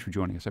 thanks so much for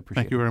joining us. I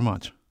appreciate it. Thank you very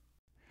much.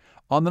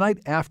 On the night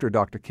after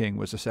Dr. King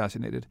was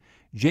assassinated,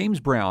 James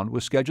Brown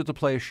was scheduled to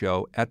play a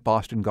show at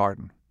Boston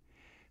Garden.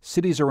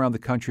 Cities around the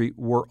country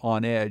were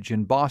on edge,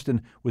 and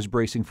Boston was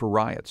bracing for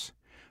riots.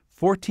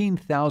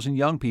 14,000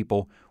 young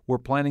people were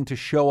planning to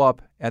show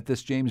up at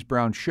this James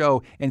Brown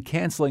show, and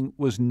canceling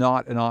was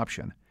not an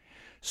option.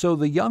 So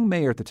the young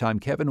mayor at the time,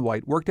 Kevin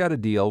White, worked out a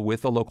deal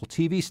with a local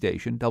TV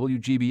station,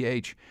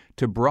 WGBH,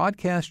 to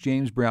broadcast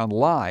James Brown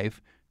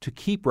live to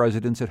keep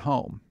residents at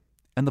home.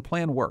 And the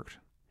plan worked.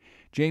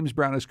 James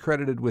Brown is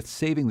credited with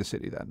saving the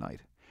city that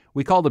night.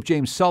 We called up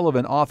James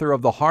Sullivan, author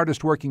of The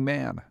Hardest Working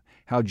Man,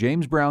 How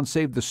James Brown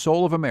Saved the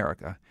Soul of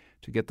America,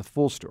 to get the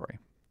full story.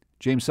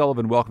 James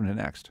Sullivan, welcome to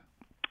Next.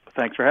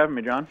 Thanks for having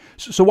me, John.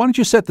 So why don't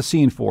you set the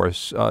scene for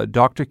us?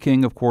 Dr.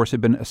 King, of course,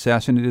 had been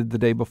assassinated the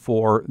day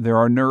before. There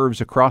are nerves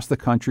across the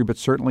country, but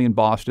certainly in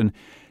Boston.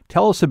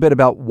 Tell us a bit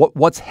about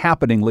what's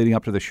happening leading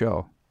up to the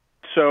show.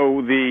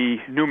 So the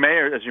new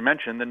mayor, as you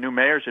mentioned, the new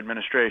mayor's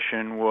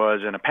administration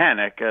was in a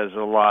panic, as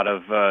a lot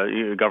of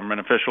government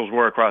officials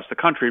were across the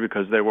country,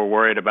 because they were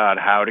worried about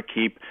how to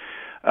keep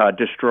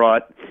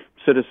distraught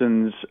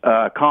citizens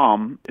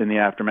calm in the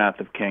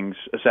aftermath of King's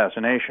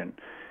assassination.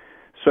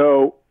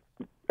 So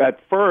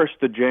at first,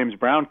 the James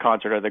Brown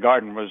concert at the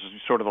Garden was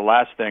sort of the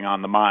last thing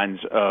on the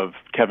minds of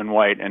Kevin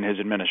White and his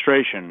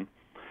administration.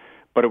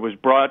 But it was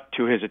brought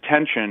to his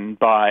attention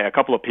by a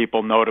couple of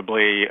people,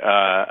 notably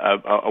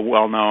a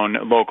well-known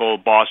local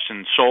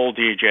Boston soul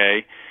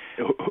DJ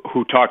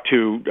who talked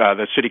to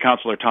the city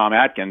councilor, Tom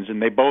Atkins,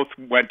 and they both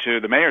went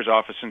to the mayor's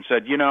office and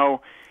said, you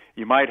know,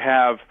 you might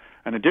have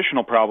an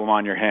additional problem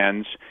on your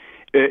hands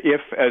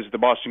if, as the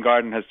Boston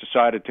Garden has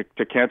decided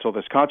to cancel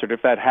this concert.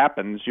 If that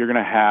happens, you're going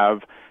to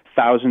have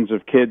thousands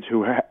of kids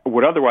who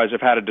would otherwise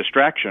have had a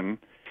distraction,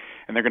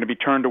 and they're going to be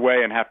turned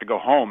away and have to go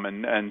home.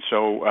 And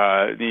so,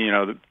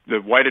 the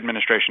White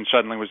administration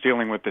suddenly was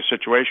dealing with this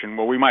situation.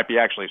 Well, we might be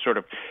actually sort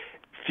of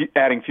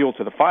adding fuel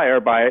to the fire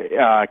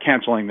by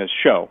canceling this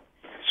show.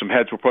 Some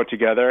heads were put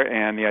together,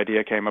 and the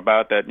idea came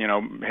about that,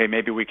 hey,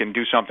 maybe we can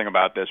do something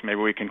about this. Maybe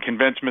we can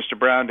convince Mr.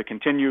 Brown to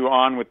continue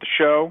on with the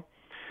show.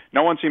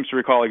 No one seems to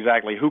recall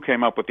exactly who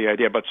came up with the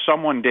idea, but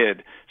someone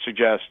did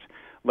suggest,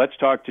 let's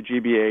talk to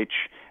GBH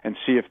and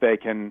see if they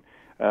can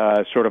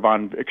sort of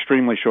on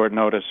extremely short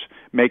notice,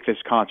 make this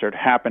concert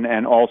happen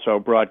and also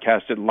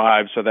broadcast it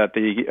live so that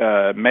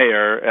the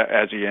mayor,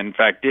 as he in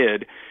fact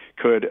did,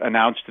 could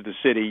announce to the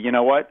city, you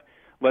know what,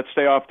 let's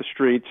stay off the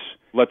streets,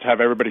 let's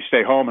have everybody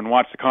stay home and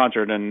watch the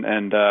concert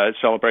and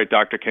celebrate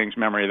Dr. King's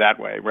memory that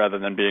way rather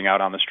than being out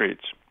on the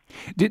streets.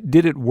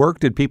 Did it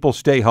work? Did people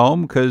stay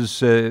home?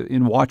 Because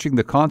in watching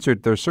the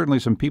concert, there's certainly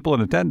some people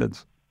in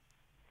attendance.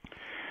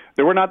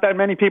 There were not that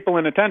many people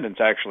in attendance,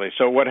 actually.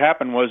 So what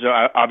happened was,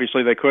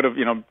 obviously, they could have,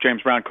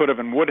 James Brown could have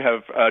and would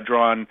have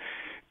drawn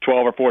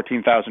 12 or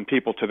 14,000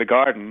 people to the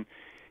Garden.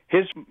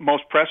 His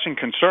most pressing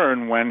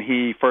concern when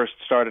he first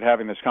started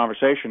having this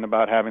conversation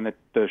about having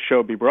the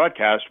show be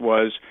broadcast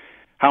was,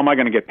 how am I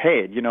going to get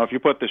paid? If you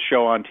put this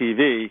show on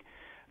TV,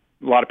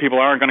 a lot of people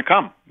aren't going to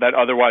come that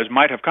otherwise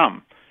might have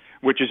come,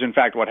 which is, in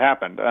fact, what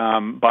happened.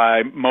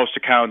 By most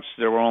accounts,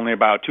 there were only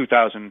about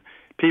 2,000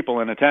 people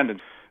in attendance.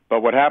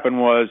 But what happened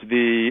was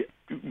the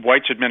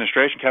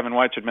Kevin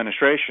White's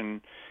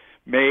administration,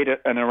 made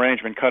an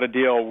arrangement, cut a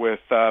deal with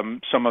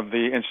some of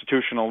the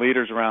institutional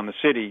leaders around the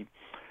city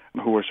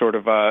who were sort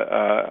of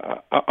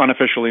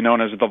unofficially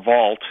known as the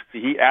Vault.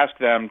 He asked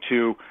them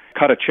to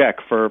cut a check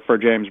for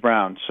James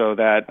Brown so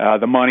that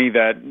the money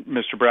that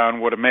Mr.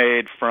 Brown would have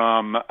made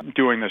from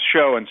doing this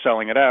show and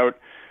selling it out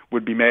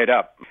would be made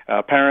up.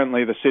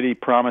 Apparently, the city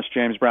promised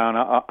James Brown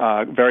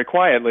very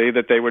quietly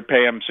that they would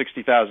pay him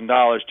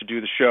 $60,000 to do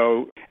the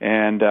show,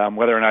 and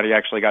whether or not he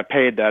actually got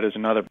paid, that is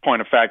another point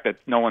of fact that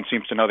no one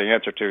seems to know the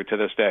answer to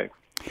this day.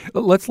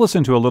 Let's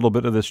listen to a little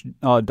bit of this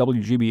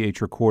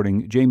WGBH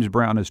recording. James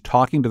Brown is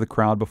talking to the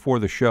crowd before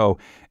the show,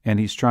 and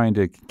he's trying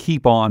to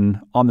keep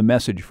on the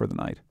message for the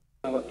night.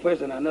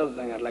 First, another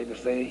thing I'd like to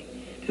say,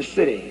 the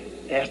city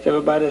asked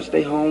everybody to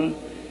stay home,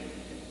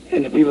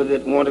 and the people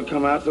that want to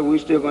come out, so we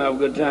still going to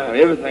have a good time.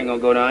 Everything going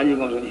to go down. You're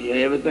going to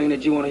hear everything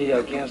that you want to hear.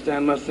 I can't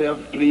stand myself.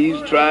 Please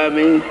try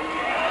me.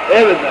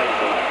 Everything.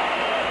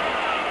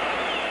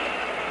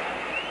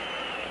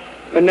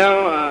 But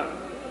now,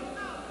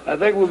 I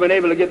think we've been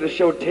able to get the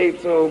show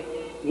taped, so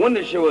when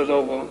the show is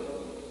over,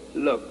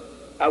 look,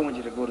 I want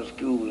you to go to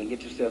school and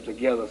get yourself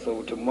together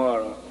so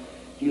tomorrow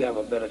you have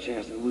a better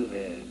chance than we've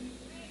had in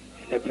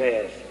the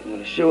past. And when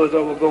the show is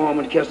over, go home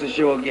and catch the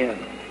show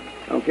again.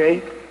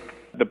 Okay?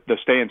 The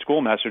stay-in-school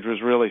message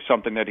was really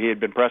something that he had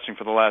been pressing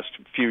for the last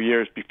few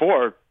years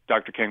before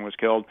Dr. King was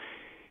killed.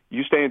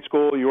 You stay in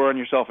school, you earn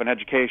yourself an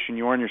education,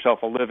 you earn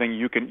yourself a living,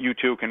 you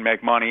too can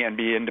make money and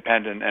be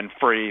independent and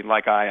free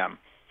like I am.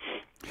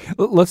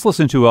 Let's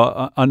listen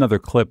to another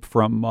clip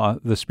from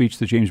the speech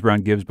that James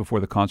Brown gives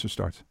before the concert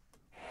starts.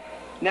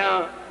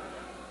 Now,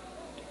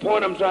 the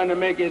point I'm trying to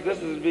make is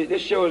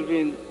this show is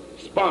being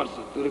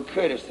sponsored through the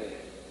courtesy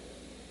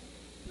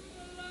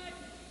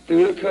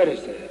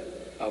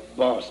of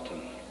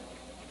Boston.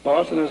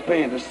 Boston is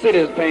paying, the city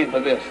is paying for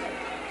this.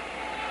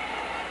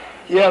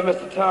 You have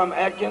Mr. Tom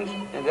Atkins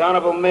and the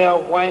Honorable Mayor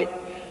White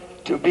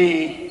to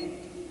be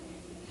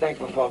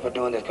thankful for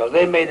doing this, because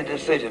they made the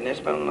decision. They're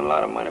spending a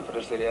lot of money for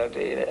the city, I'll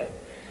tell you that.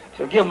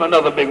 So give them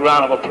another big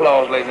round of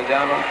applause, ladies and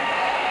gentlemen.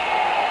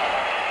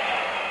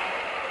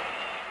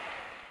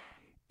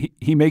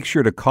 He makes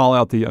sure to call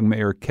out the young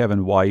mayor,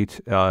 Kevin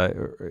White.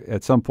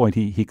 At some point,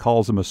 he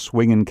calls him a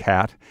swinging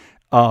cat.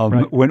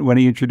 Right. when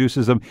he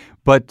introduces them.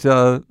 But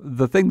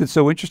the thing that's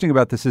so interesting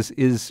about this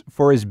is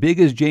for as big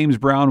as James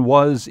Brown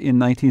was in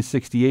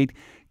 1968,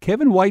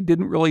 Kevin White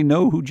didn't really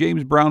know who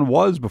James Brown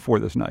was before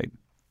this night.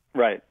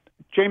 Right.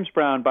 James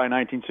Brown, by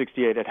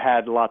 1968,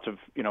 had lots of,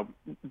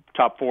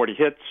 top 40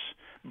 hits.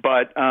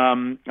 But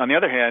on the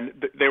other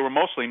hand, they were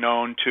mostly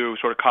known to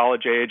sort of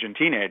college age and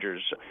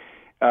teenagers.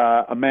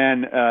 a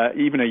man,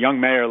 even a young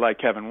mayor like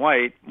Kevin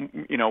White,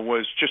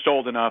 was just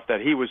old enough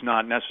that he was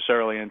not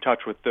necessarily in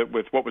touch with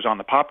what was on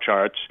the pop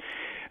charts.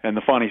 And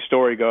the funny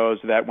story goes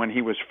that when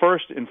he was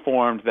first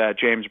informed that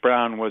James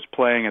Brown was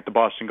playing at the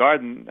Boston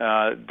Garden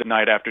the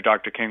night after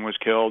Dr. King was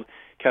killed,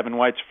 Kevin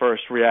White's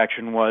first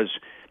reaction was,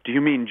 "Do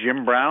you mean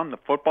Jim Brown, the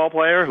football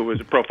player, who was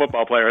a pro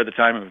football player at the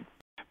time?"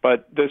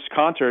 But this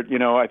concert,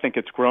 I think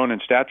it's grown in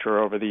stature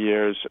over the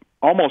years.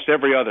 Almost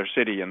every other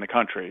city in the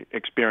country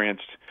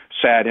experienced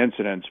sad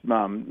incidents,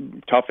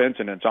 tough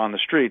incidents on the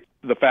street.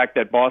 The fact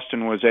that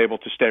Boston was able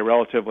to stay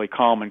relatively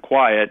calm and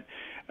quiet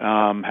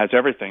has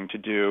everything to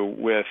do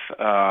with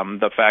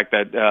the fact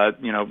that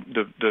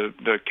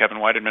the Kevin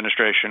White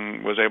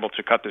administration was able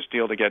to cut this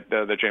deal to get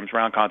the James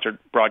Brown concert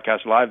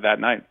broadcast live that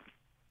night.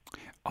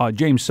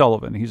 James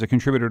Sullivan, he's a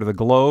contributor to The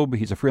Globe,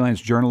 he's a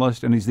freelance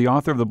journalist, and he's the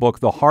author of the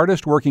book The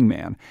Hardest Working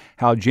Man,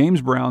 How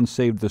James Brown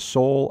Saved the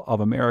Soul of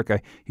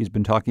America. He's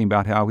been talking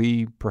about how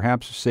he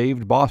perhaps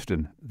saved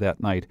Boston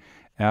that night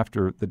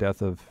after the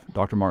death of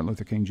Dr. Martin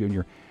Luther King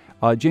Jr.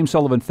 James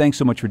Sullivan, thanks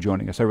so much for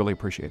joining us. I really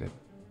appreciate it.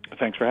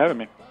 Thanks for having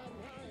me.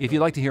 If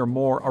you'd like to hear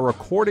more, a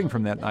recording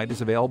from that night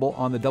is available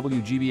on the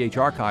WGBH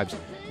archives.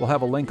 We'll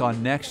have a link on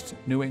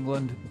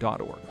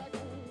nextnewengland.org.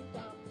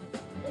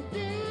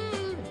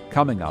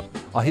 Coming up,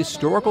 a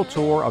historical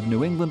tour of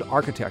New England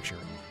architecture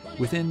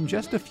within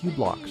just a few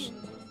blocks.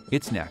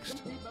 It's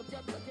next.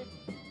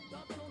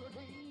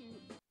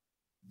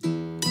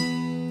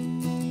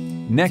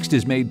 Next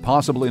is made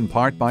possible in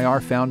part by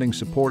our founding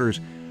supporters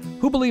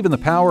who believe in the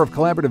power of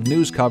collaborative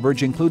news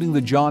coverage, including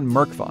the John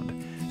Merck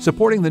Fund,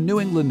 supporting the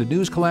New England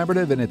News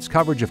Collaborative in its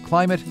coverage of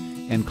climate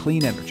and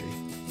clean energy.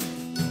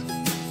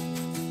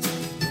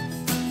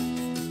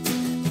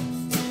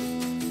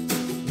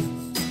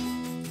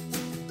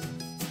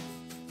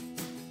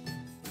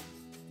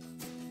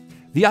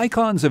 The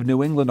icons of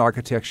New England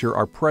architecture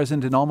are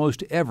present in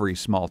almost every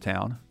small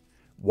town.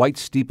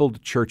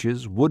 White-steepled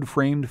churches,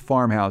 wood-framed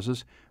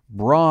farmhouses,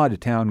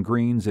 broad town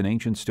greens, and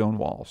ancient stone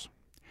walls.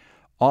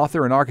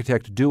 Author and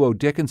architect Duo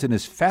Dickinson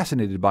is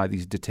fascinated by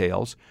these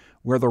details,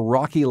 where the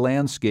rocky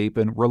landscape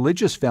and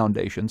religious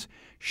foundations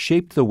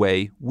shaped the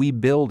way we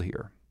build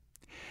here.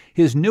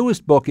 His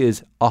newest book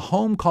is A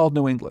Home Called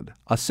New England,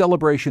 a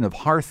celebration of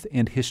hearth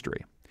and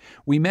history.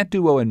 We met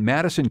Duo in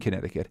Madison,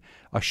 Connecticut,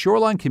 a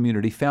shoreline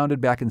community founded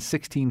back in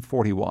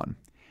 1641.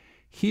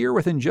 Here,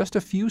 within just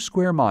a few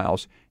square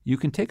miles, you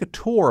can take a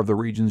tour of the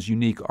region's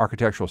unique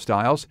architectural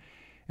styles,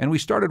 and we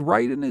started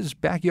right in his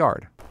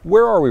backyard.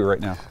 Where are we right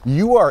now?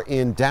 You are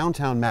in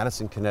downtown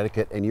Madison,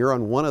 Connecticut, and you're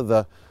on one of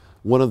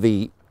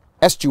the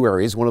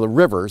estuaries, one of the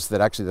rivers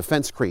that actually, the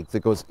Fence Creek, that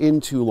goes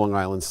into Long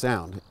Island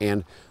Sound.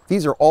 And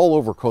these are all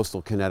over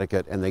coastal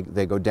Connecticut, and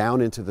they go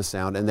down into the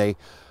Sound, and they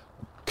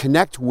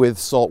connect with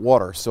salt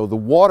water. So the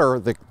water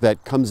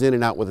that comes in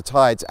and out with the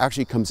tides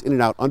actually comes in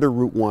and out under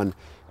Route 1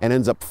 and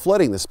ends up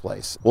flooding this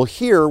place. Well,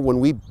 here, when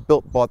we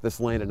bought this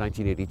land in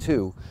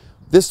 1982,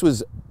 this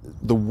was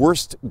the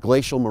worst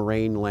glacial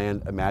moraine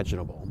land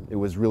imaginable. It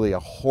was really a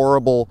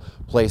horrible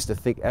place to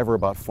think ever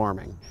about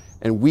farming.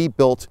 And we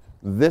built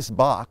this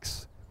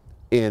box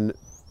in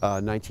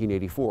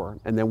 1984,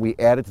 and then we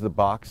added to the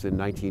box in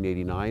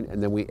 1989,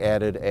 and then we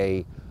added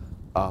a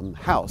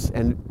house.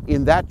 And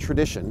in that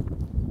tradition,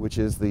 which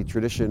is the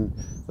tradition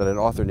that an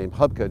author named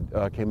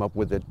Hubka came up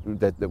with,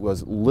 that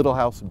was little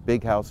house,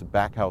 big house,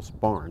 back house,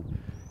 barn.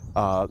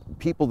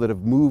 People that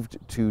have moved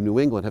to New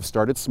England have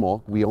started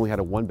small. We only had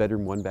a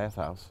 1-bedroom, 1-bath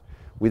house.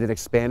 We then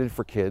expanded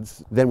for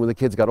kids. Then when the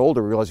kids got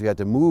older, we realized we had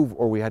to move,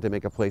 or we had to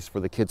make a place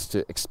for the kids to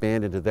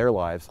expand into their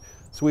lives.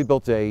 So we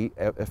built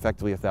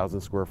effectively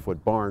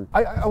 1,000-square-foot barn.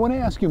 I want to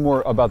ask you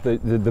more about the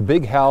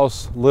big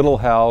house, little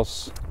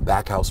house,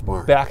 back house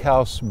barn. Back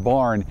house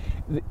barn.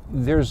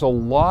 There's a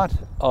lot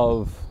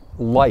of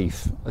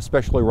life,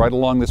 especially right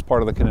along this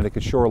part of the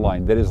Connecticut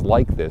shoreline, that is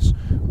like this,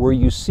 where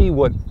you see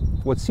what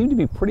seem to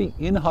be pretty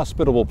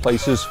inhospitable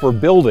places for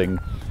building,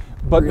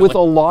 but really, with a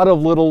lot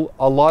of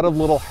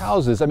little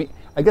houses. I mean,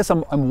 I guess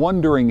I'm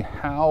wondering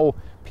how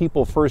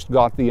people first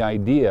got the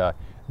idea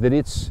that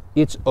it's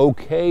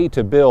okay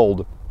to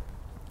build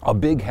a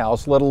big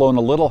house, let alone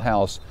a little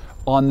house,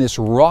 on this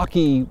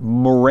rocky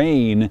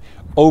moraine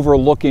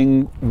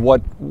overlooking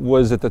what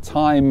was at the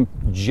time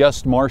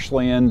just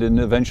marshland and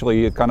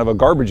eventually kind of a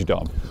garbage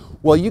dump.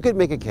 Well, you could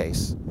make a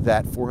case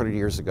that 400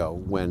 years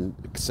ago, when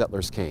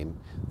settlers came,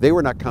 they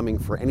were not coming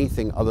for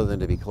anything other than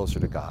to be closer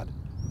to God.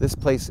 This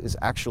place is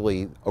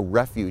actually a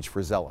refuge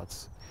for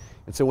zealots.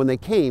 And so when they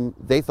came,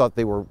 they thought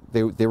they were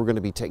going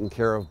to be taken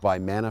care of by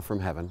manna from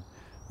heaven,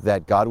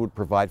 that God would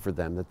provide for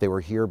them, that they were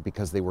here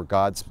because they were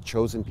God's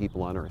chosen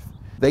people on earth.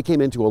 They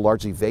came into a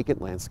largely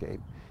vacant landscape,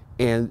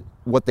 and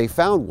what they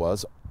found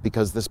was,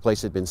 because this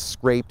place had been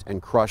scraped and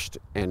crushed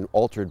and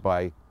altered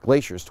by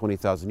glaciers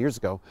 20,000 years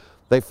ago,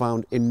 they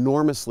found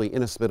enormously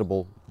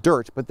inhospitable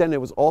dirt, but then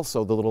it was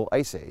also the Little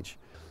Ice Age.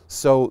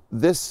 So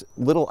this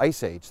Little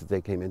Ice Age that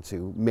they came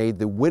into made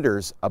the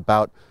winters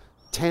about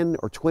 10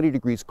 or 20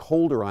 degrees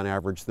colder on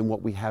average than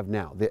what we have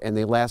now. And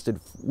they lasted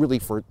really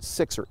for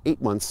 6 or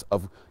 8 months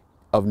of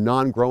of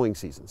non-growing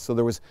seasons. So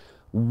there was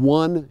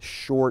one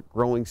short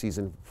growing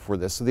season for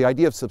this. So the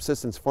idea of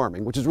subsistence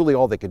farming, which is really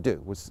all they could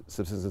do, was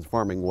subsistence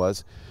farming,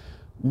 was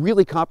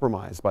really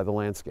compromised by the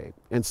landscape.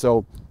 And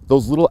so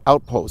those little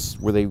outposts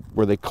where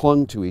they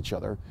clung to each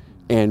other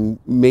and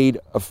made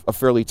a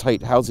fairly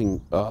tight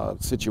housing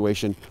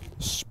situation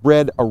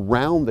spread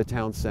around the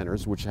town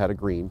centers, which had a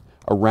green,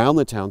 around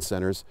the town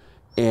centers,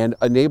 and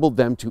enabled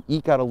them to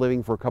eke out a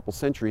living for a couple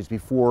centuries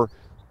before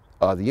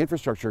the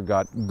infrastructure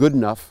got good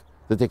enough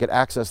that they could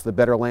access the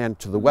better land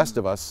to the west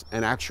of us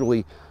and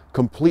actually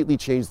completely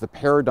change the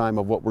paradigm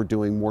of what we're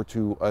doing more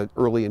to an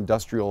early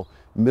industrial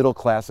middle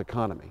class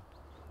economy.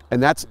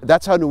 And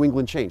that's how New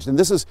England changed. And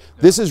this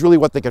is really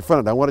what they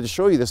confronted. I wanted to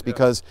show you this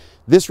because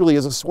this really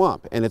is a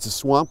swamp, and it's a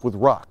swamp with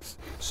rocks.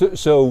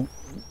 So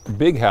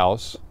big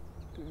house.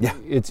 Yeah.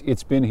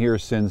 It's been here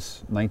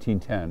since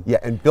 1910. Yeah,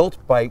 and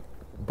built by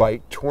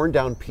torn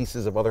down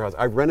pieces of other houses.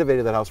 I've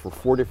renovated that house for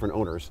 4 different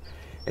owners,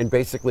 and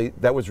basically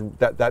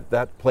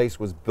that place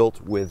was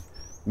built with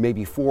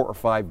maybe 4 or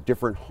 5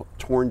 different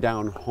torn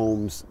down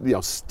homes,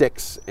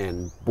 sticks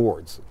and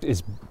boards.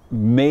 It's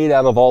made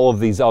out of all of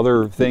these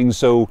other things,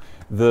 so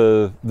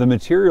the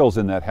materials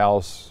in that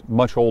house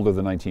much older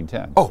than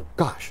 1910. Oh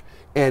gosh.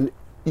 And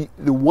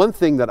the one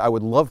thing that I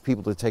would love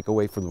people to take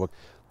away from the book,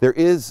 there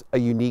is a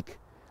unique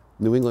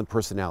New England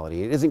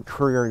personality. It isn't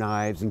Currier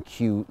knives and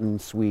cute and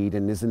sweet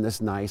and isn't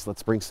this nice,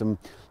 let's bring some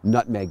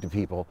nutmeg to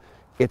people.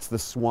 It's the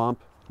swamp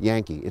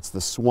Yankee. It's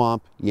the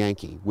swamp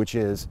Yankee, which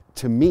is,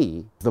 to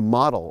me, the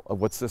model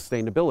of what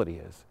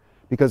sustainability is.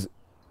 Because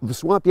the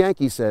swamp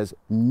Yankee says,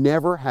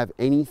 never have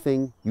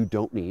anything you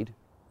don't need,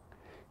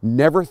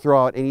 never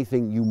throw out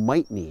anything you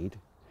might need,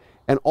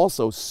 and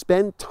also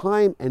spend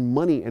time and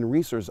money and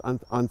resources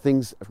on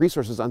things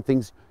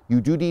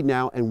you do need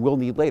now and will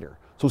need later.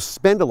 So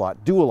spend a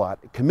lot, do a lot,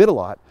 commit a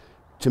lot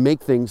to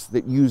make things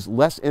that use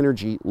less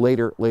energy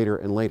later,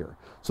 and later.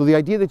 So the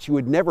idea that you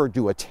would never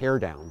do a tear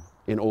down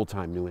in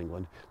old-time New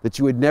England, that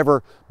you would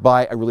never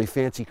buy a really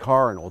fancy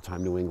car in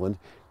old-time New England,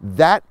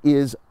 that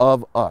is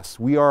of us.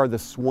 We are the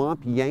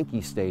swamp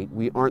Yankee state.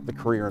 We aren't the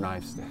Currier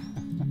knife state.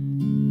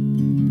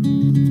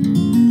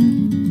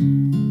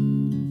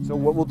 So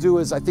what we'll do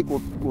is, I think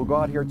we'll go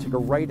out here, take a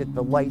right at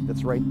the light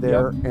that's right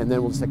there, and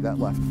then we'll just take that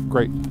left.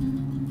 Great.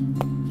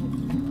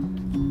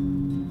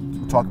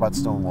 We'll talk about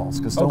stone walls,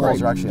 because stone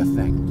walls are actually a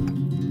thing.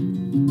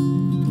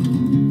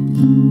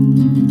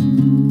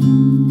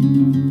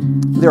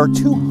 There are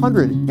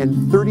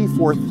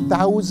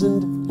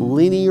 234,000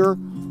 linear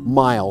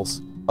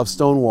miles of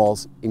stone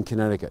walls in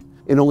Connecticut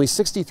in only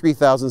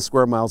 63,000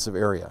 square miles of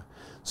area.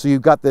 So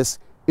you've got this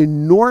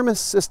enormous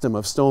system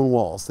of stone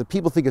walls that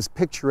people think is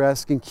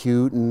picturesque and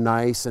cute and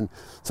nice, and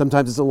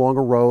sometimes it's along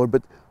a road,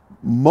 but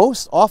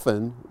most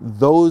often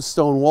those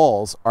stone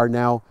walls are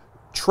now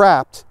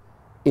trapped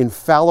in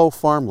fallow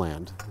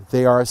farmland.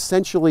 They are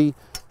essentially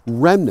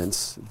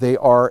remnants. They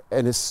are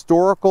an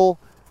historical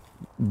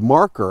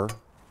marker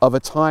of a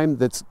time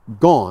that's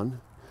gone,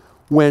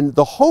 when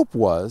the hope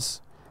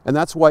was, and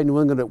that's why New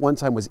England at one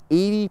time was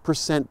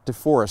 80%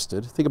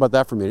 deforested. Think about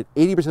that for a minute.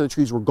 80% of the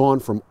trees were gone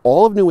from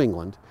all of New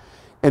England,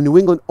 and New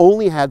England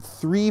only had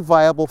 3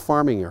 viable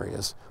farming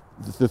areas.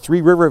 The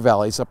 3 river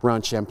valleys up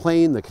around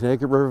Champlain, the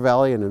Connecticut River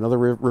Valley, and another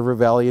river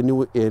valley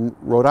in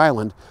Rhode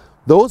Island.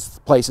 Those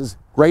places,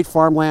 great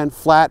farmland,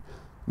 flat,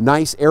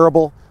 nice,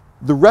 arable.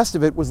 The rest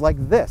of it was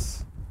like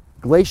this,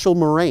 glacial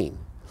moraine.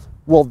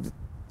 Well,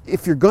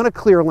 if you're going to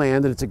clear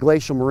land and it's a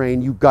glacial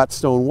moraine, you've got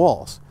stone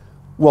walls.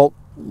 Well,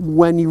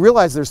 when you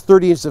realize there's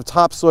 30 inches of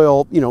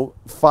topsoil,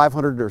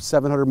 500 or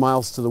 700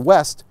 miles to the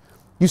west,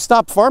 you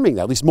stop farming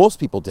that. At least most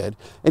people did.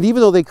 And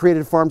even though they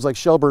created farms like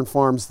Shelburne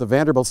Farms, the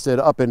Vanderbilts did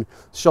up in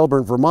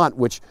Shelburne, Vermont,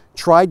 which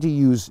tried to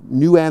use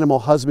new animal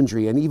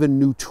husbandry and even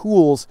new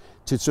tools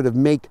to sort of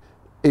make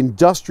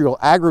industrial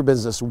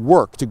agribusiness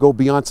work, to go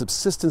beyond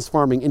subsistence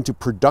farming into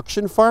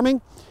production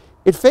farming,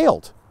 it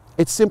failed.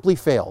 It simply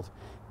failed.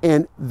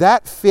 And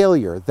that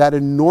failure, that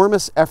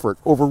enormous effort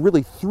over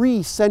really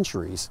 3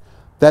 centuries,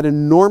 that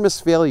enormous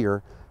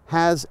failure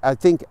has, I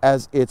think,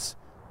 as its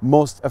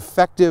most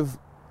effective,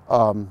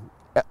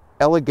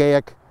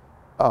 elegiac,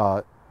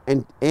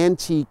 and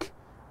antique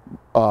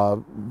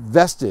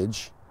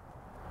vestige,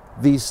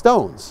 these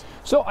stones.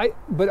 So I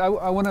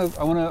want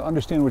to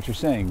understand what you're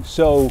saying.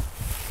 So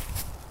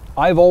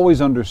I've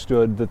always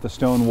understood that the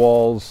stone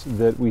walls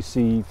that we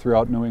see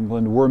throughout New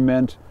England were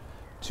meant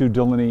to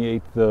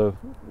delineate the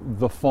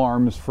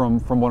farms from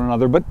one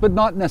another, but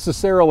not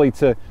necessarily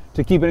to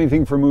keep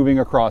anything from moving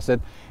across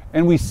it.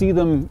 And we see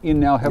them in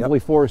now heavily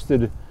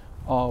forested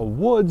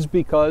woods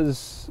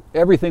because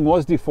everything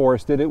was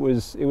deforested. It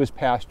was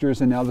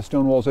pastures, and now the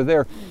stone walls are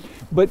there.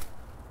 But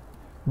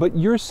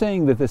you're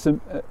saying that this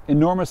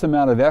enormous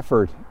amount of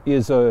effort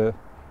is a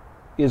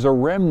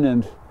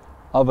remnant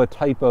of a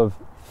type of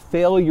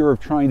failure of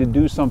trying to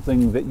do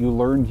something that you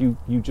learned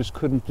you just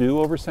couldn't do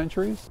over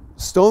centuries?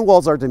 Stone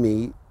walls are, to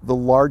me, the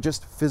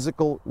largest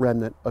physical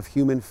remnant of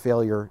human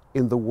failure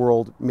in the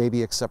world,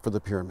 maybe except for the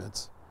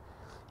pyramids.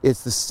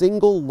 It's the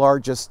single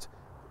largest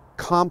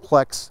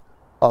complex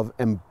of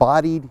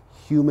embodied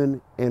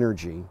human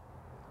energy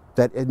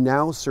that it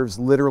now serves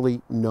literally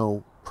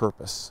no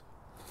purpose.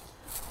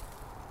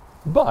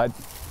 But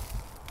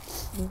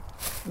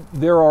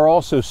there are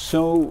also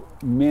so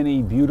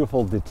many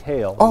beautiful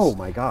details. Oh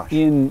my gosh!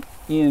 In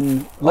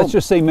let's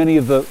just say many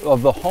of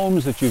the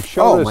homes that you've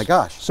shown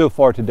us so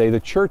far today,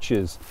 the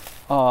churches,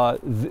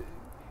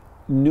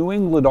 New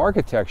England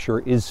architecture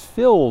is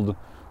filled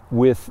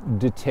with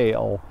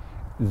detail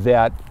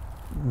that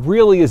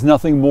really is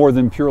nothing more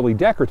than purely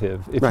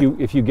decorative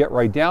if you get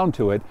right down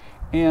to it,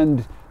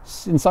 and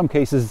in some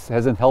cases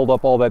hasn't held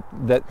up all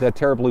that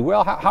terribly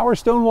well. How are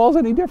stone walls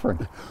any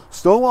different?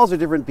 Stone walls are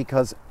different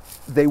because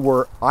they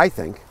were, I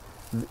think,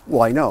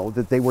 well, I know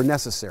that they were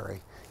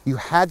necessary. You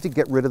had to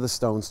get rid of the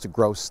stones to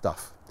grow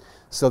stuff.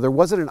 So there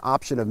wasn't an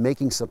option of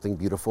making something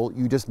beautiful,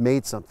 you just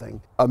made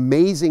something.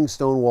 Amazing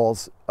stone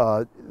walls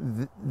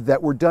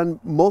that were done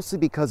mostly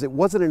because it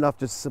wasn't enough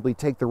to simply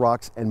take the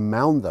rocks and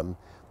mound them.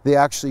 They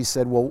actually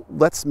said, well,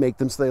 let's make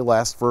them so they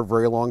last for a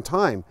very long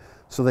time.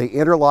 So they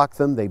interlocked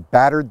them, they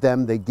battered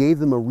them, they gave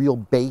them a real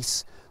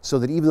base so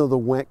that even though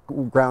the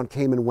ground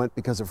came and went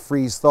because of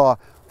freeze-thaw,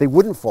 they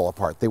wouldn't fall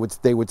apart.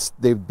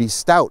 They'd be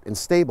stout and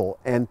stable.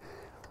 And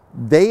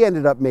they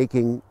ended up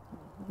making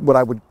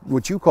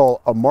what you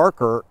call a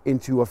marker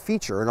into a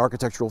feature, an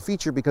architectural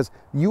feature, because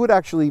you would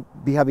actually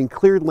be having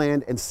cleared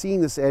land and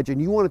seeing this edge,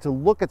 and you wanted to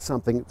look at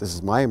something, this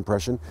is my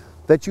impression,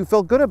 that you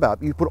felt good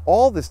about. You put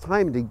all this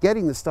time into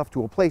getting this stuff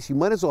to a place, you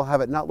might as well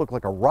have it not look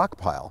like a rock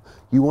pile.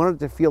 You wanted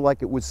to feel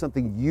like it was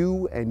something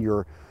you and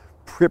your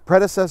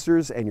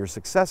predecessors and your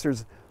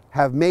successors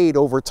have made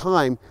over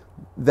time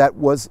that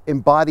was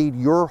embodied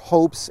your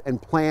hopes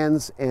and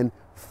plans and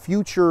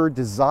future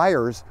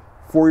desires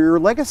for your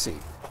legacy.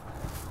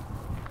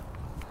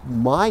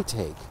 My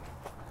take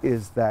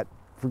is that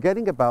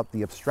forgetting about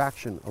the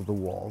abstraction of the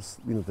walls,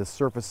 the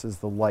surfaces,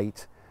 the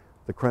light,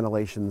 the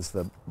crenellations,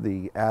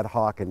 the ad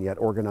hoc and yet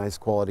organized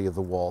quality of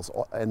the walls,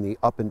 and the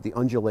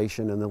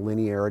undulation and the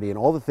linearity and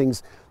all the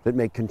things that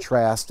make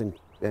contrast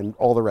and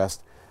all the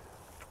rest,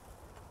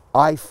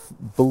 I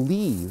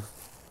believe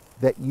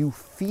that you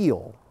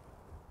feel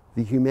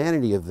the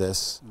humanity of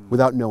this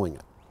without knowing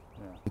it.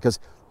 Because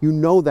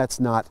that's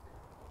not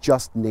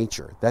just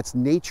nature. That's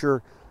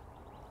nature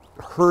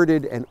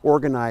herded and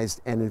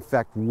organized and in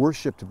fact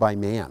worshipped by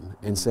man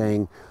and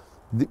saying,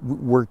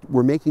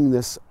 we're making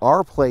this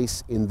our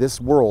place in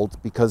this world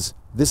because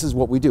this is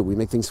what we do. We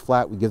make things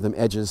flat, we give them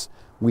edges,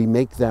 we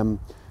make them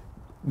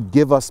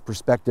give us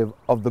perspective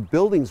of the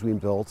buildings we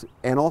built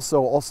and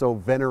also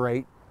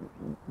venerate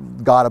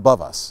God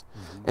above us.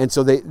 And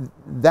so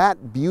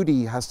that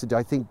beauty has to,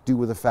 I think, do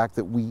with the fact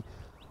that we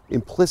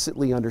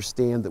implicitly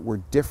understand that we're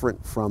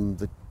different from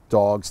the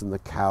dogs and the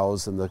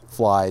cows and the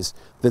flies,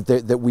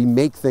 that we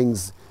make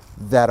things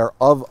that are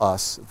of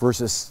us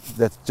versus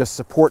that just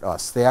support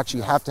us. They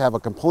actually have to have a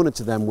component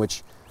to them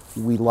which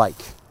we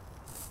like.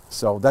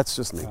 So that's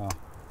just me.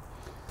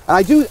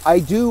 And I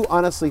do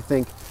honestly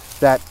think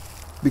that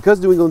because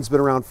New England's been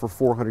around for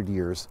 400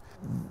 years,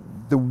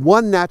 the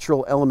one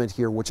natural element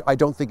here, which I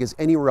don't think is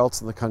anywhere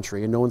else in the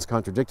country, and no one's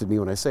contradicted me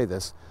when I say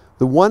this,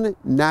 the one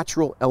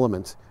natural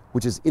element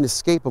which is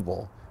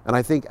inescapable, and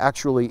I think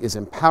actually is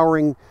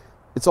empowering,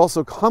 it's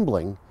also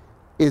humbling,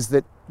 is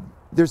that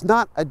there's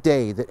not a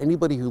day that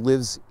anybody who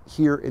lives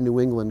here in New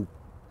England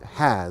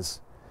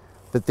has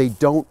that they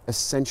don't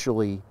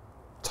essentially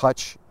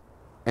touch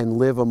and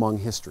live among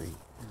history.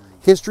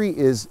 History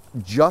is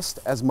just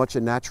as much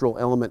a natural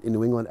element in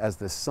New England as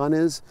the sun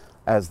is,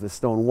 as the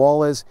stone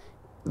wall is.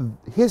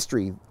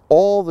 History,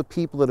 all the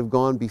people that have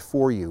gone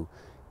before you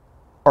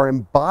are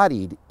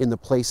embodied in the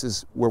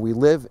places where we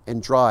live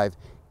and drive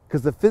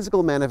because the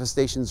physical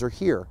manifestations are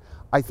here.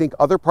 I think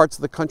other parts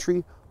of the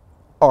country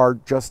are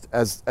just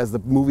as the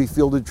movie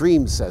Field of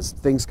Dreams says,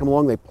 things come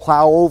along, they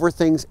plow over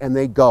things and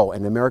they go,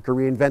 and America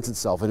reinvents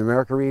itself, and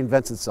America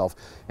reinvents itself,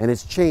 and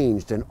it's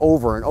changed and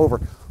over.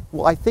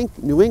 Well, I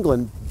think New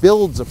England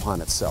builds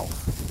upon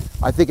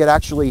itself. I think it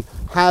actually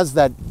has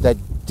that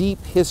deep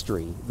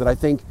history that I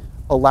think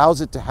allows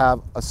it to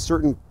have a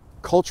certain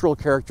cultural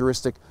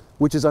characteristic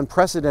which is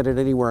unprecedented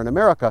anywhere in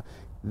America.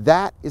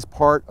 That is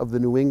part of the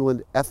New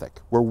England ethic,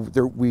 where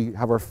we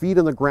have our feet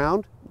on the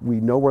ground, we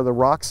know where the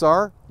rocks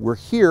are, we're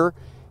here,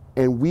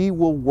 and we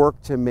will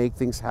work to make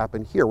things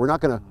happen here. We're not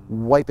going to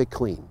wipe it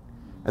clean.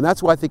 And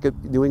that's why I think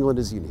New England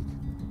is unique.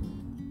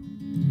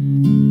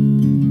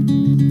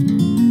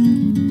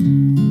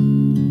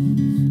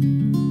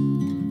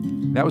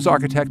 That was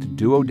architect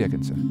Duo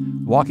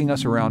Dickinson, walking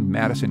us around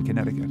Madison,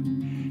 Connecticut.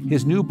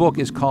 His new book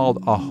is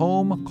called A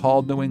Home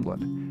Called New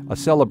England, a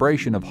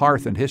celebration of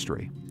hearth and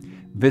history.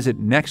 Visit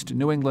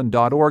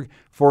nextnewengland.org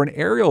for an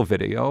aerial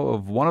video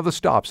of one of the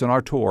stops on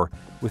our tour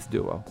with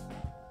Duo.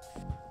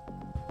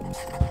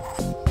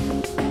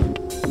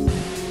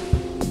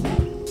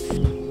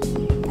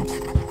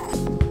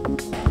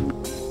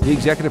 The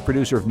executive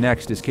producer of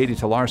Next is Katie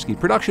Tolarski.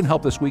 Production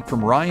help this week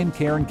from Ryan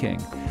Cairn King,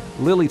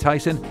 Lily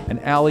Tyson, and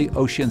Ali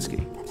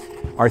Oshinsky.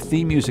 Our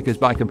theme music is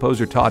by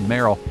composer Todd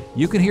Merrill.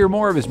 You can hear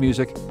more of his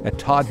music at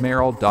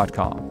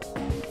toddmerrill.com.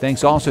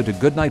 Thanks also to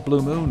Goodnight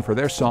Blue Moon for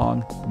their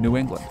song, New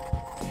England.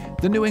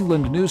 The New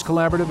England News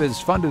Collaborative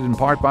is funded in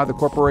part by the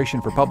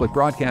Corporation for Public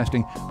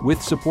Broadcasting with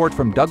support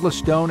from Douglas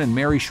Stone and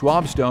Mary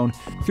Schwab Stone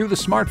through the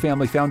Smart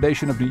Family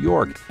Foundation of New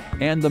York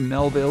and the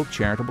Melville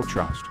Charitable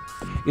Trust.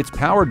 It's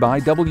powered by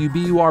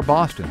WBUR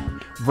Boston,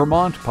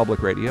 Vermont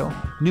Public Radio,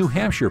 New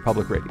Hampshire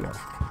Public Radio,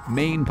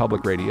 Maine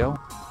Public Radio,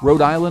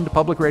 Rhode Island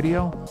Public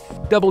Radio,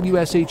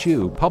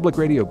 WSHU Public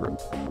Radio Group,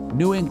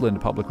 New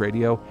England Public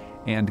Radio,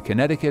 and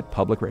Connecticut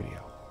Public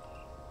Radio.